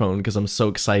microphone because I'm so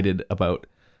excited about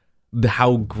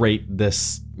how great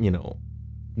this,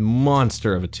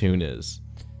 monster of a tune is.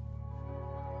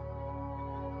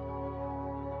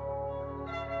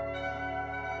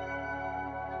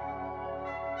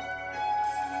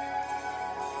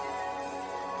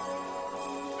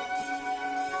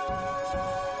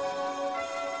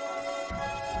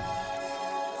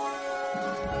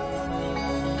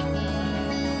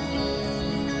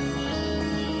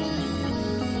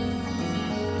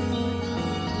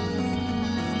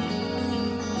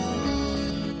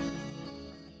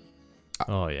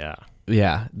 Oh yeah.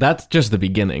 Yeah, that's just the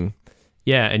beginning.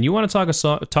 Yeah, and you want to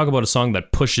talk about a song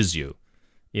that pushes you.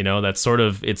 You know, that's sort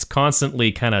of, it's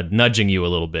constantly kind of nudging you a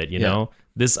little bit, you know?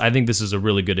 I think this is a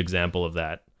really good example of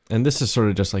that. And this is sort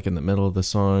of just like in the middle of the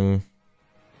song.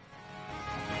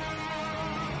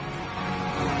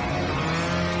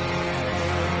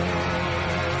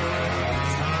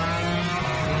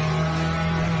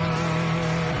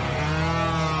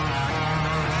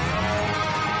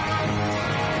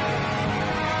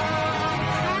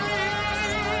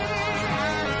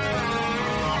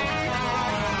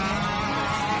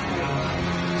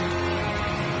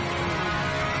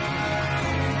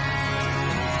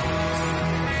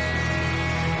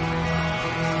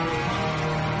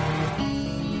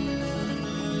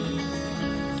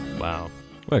 Wow.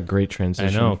 What a great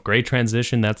transition. I know. Great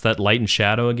transition. That's that light and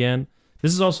shadow again.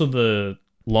 This is also the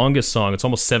longest song. It's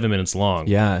almost 7 minutes long.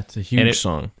 Yeah, it's a huge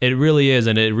song. It really is,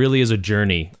 and it really is a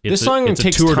journey. This song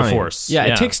takes a tour time. de force. Yeah,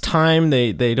 it takes time.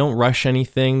 They don't rush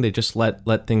anything. They just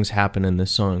let things happen in this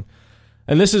song.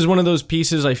 And this is one of those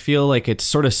pieces I feel like it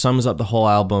sort of sums up the whole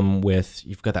album with,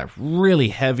 you've got that really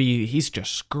heavy, he's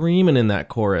just screaming in that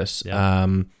chorus. Yeah.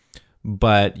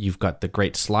 But you've got the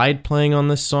great slide playing on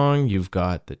this song. You've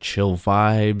got the chill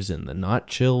vibes and the not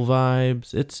chill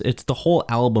vibes. It's the whole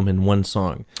album in one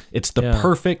song. It's the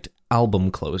perfect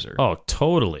album closer. Oh,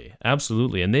 totally.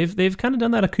 Absolutely. And they've kind of done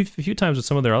that a few times with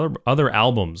some of their other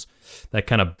albums, that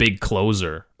kind of big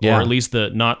closer, or at least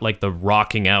not like the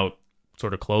rocking out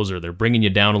sort of closer. They're bringing you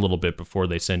down a little bit before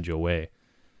they send you away.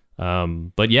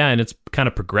 But yeah, and it's kind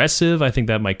of progressive. I think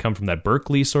that might come from that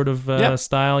Berkeley sort of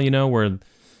style, you know, where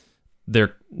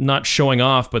they're not showing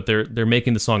off, but they're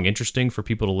making the song interesting for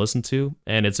people to listen to,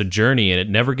 and it's a journey, and it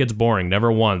never gets boring. Never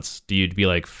once do you be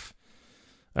like,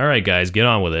 all right, guys, get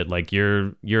on with it. Like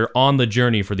you're on the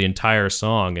journey for the entire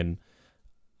song, and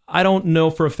I don't know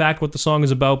for a fact what the song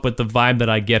is about, but the vibe that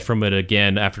I get from it,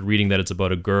 again, after reading that it's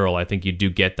about a girl, I think you do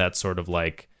get that sort of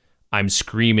like, I'm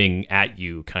screaming at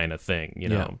you kind of thing, you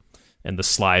know? And the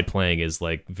slide playing is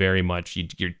like very much,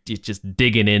 you're just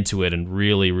digging into it and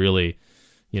really, really,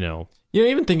 you know. You know,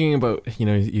 even thinking about, you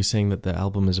know, you saying that the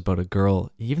album is about a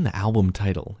girl, even the album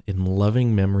title, In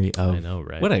Loving Memory of. I know,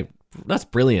 right? That's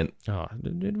brilliant. Oh,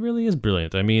 it really is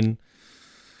brilliant. I mean,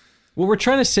 what we're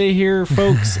trying to say here,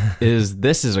 folks, is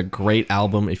this is a great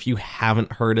album. If you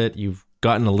haven't heard it, you've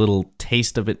gotten a little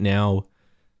taste of it now,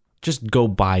 just go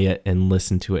buy it and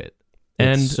listen to it.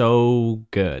 It's so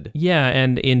good. Yeah,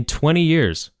 and in 20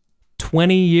 years,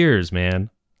 man.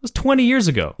 It was 20 years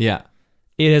ago. Yeah.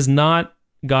 It has not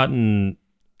gotten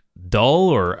dull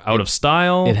or out of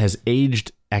style. It has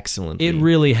aged excellently. It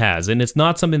really has. And it's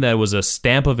not something that was a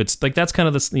stamp of its, like, that's kind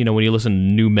of the, you know, when you listen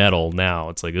to new metal now,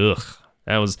 it's like, ugh.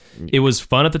 It was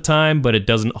fun at the time, but it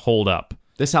doesn't hold up.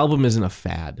 This album isn't a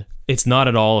fad. It's not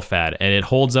at all a fad, and it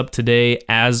holds up today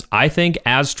as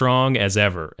strong as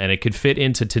ever, and it could fit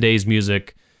into today's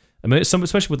music. I mean,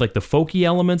 especially with like the folky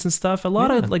elements and stuff. A lot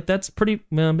of like that's pretty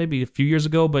maybe a few years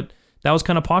ago, but that was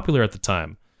kind of popular at the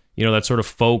time. You know, that sort of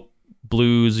folk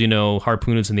blues. You know,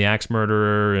 Harpooners and the Axe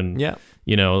Murderer, and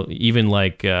you know, even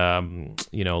like you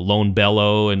know, Lone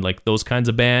Bellow and like those kinds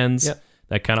of bands. Yeah.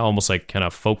 That kind of almost like kind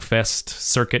of folk fest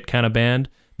circuit kind of band.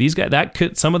 These guys,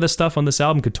 some of the stuff on this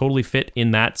album could totally fit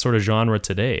in that sort of genre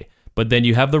today. But then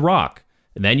you have the rock,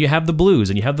 and then you have the blues,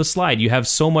 and you have the slide. You have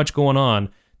so much going on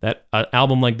that an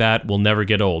album like that will never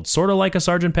get old. Sort of like a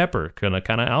Sgt. Pepper kind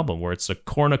of album, where it's a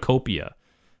cornucopia,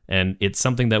 and it's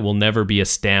something that will never be a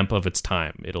stamp of its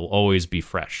time. It'll always be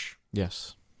fresh.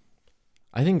 Yes.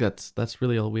 I think that's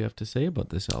really all we have to say about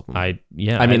this album. I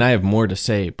have more to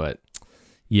say, but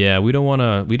yeah, we don't want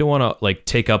to like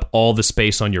take up all the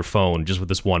space on your phone just with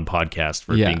this one podcast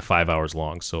for being 5 hours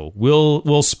long. So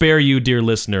we'll spare you, dear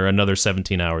listener, another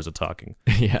 17 hours of talking.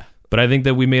 Yeah. But I think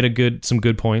that we made some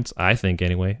good points, I think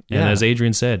anyway. And as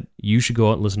Adrian said, you should go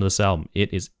out and listen to this album.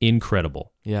 It is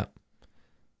incredible. Yeah.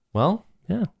 Well,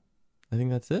 yeah. I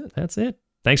think that's it. That's it.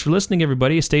 Thanks for listening,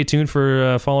 everybody. Stay tuned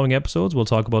for following episodes. We'll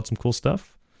talk about some cool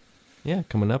stuff. Yeah,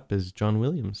 coming up is John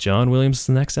Williams. John Williams is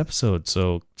the next episode,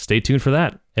 so stay tuned for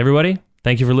that. Everybody,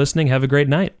 thank you for listening. Have a great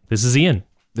night. This is Ian.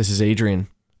 This is Adrian,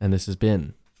 and this has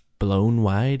been Blown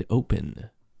Wide Open.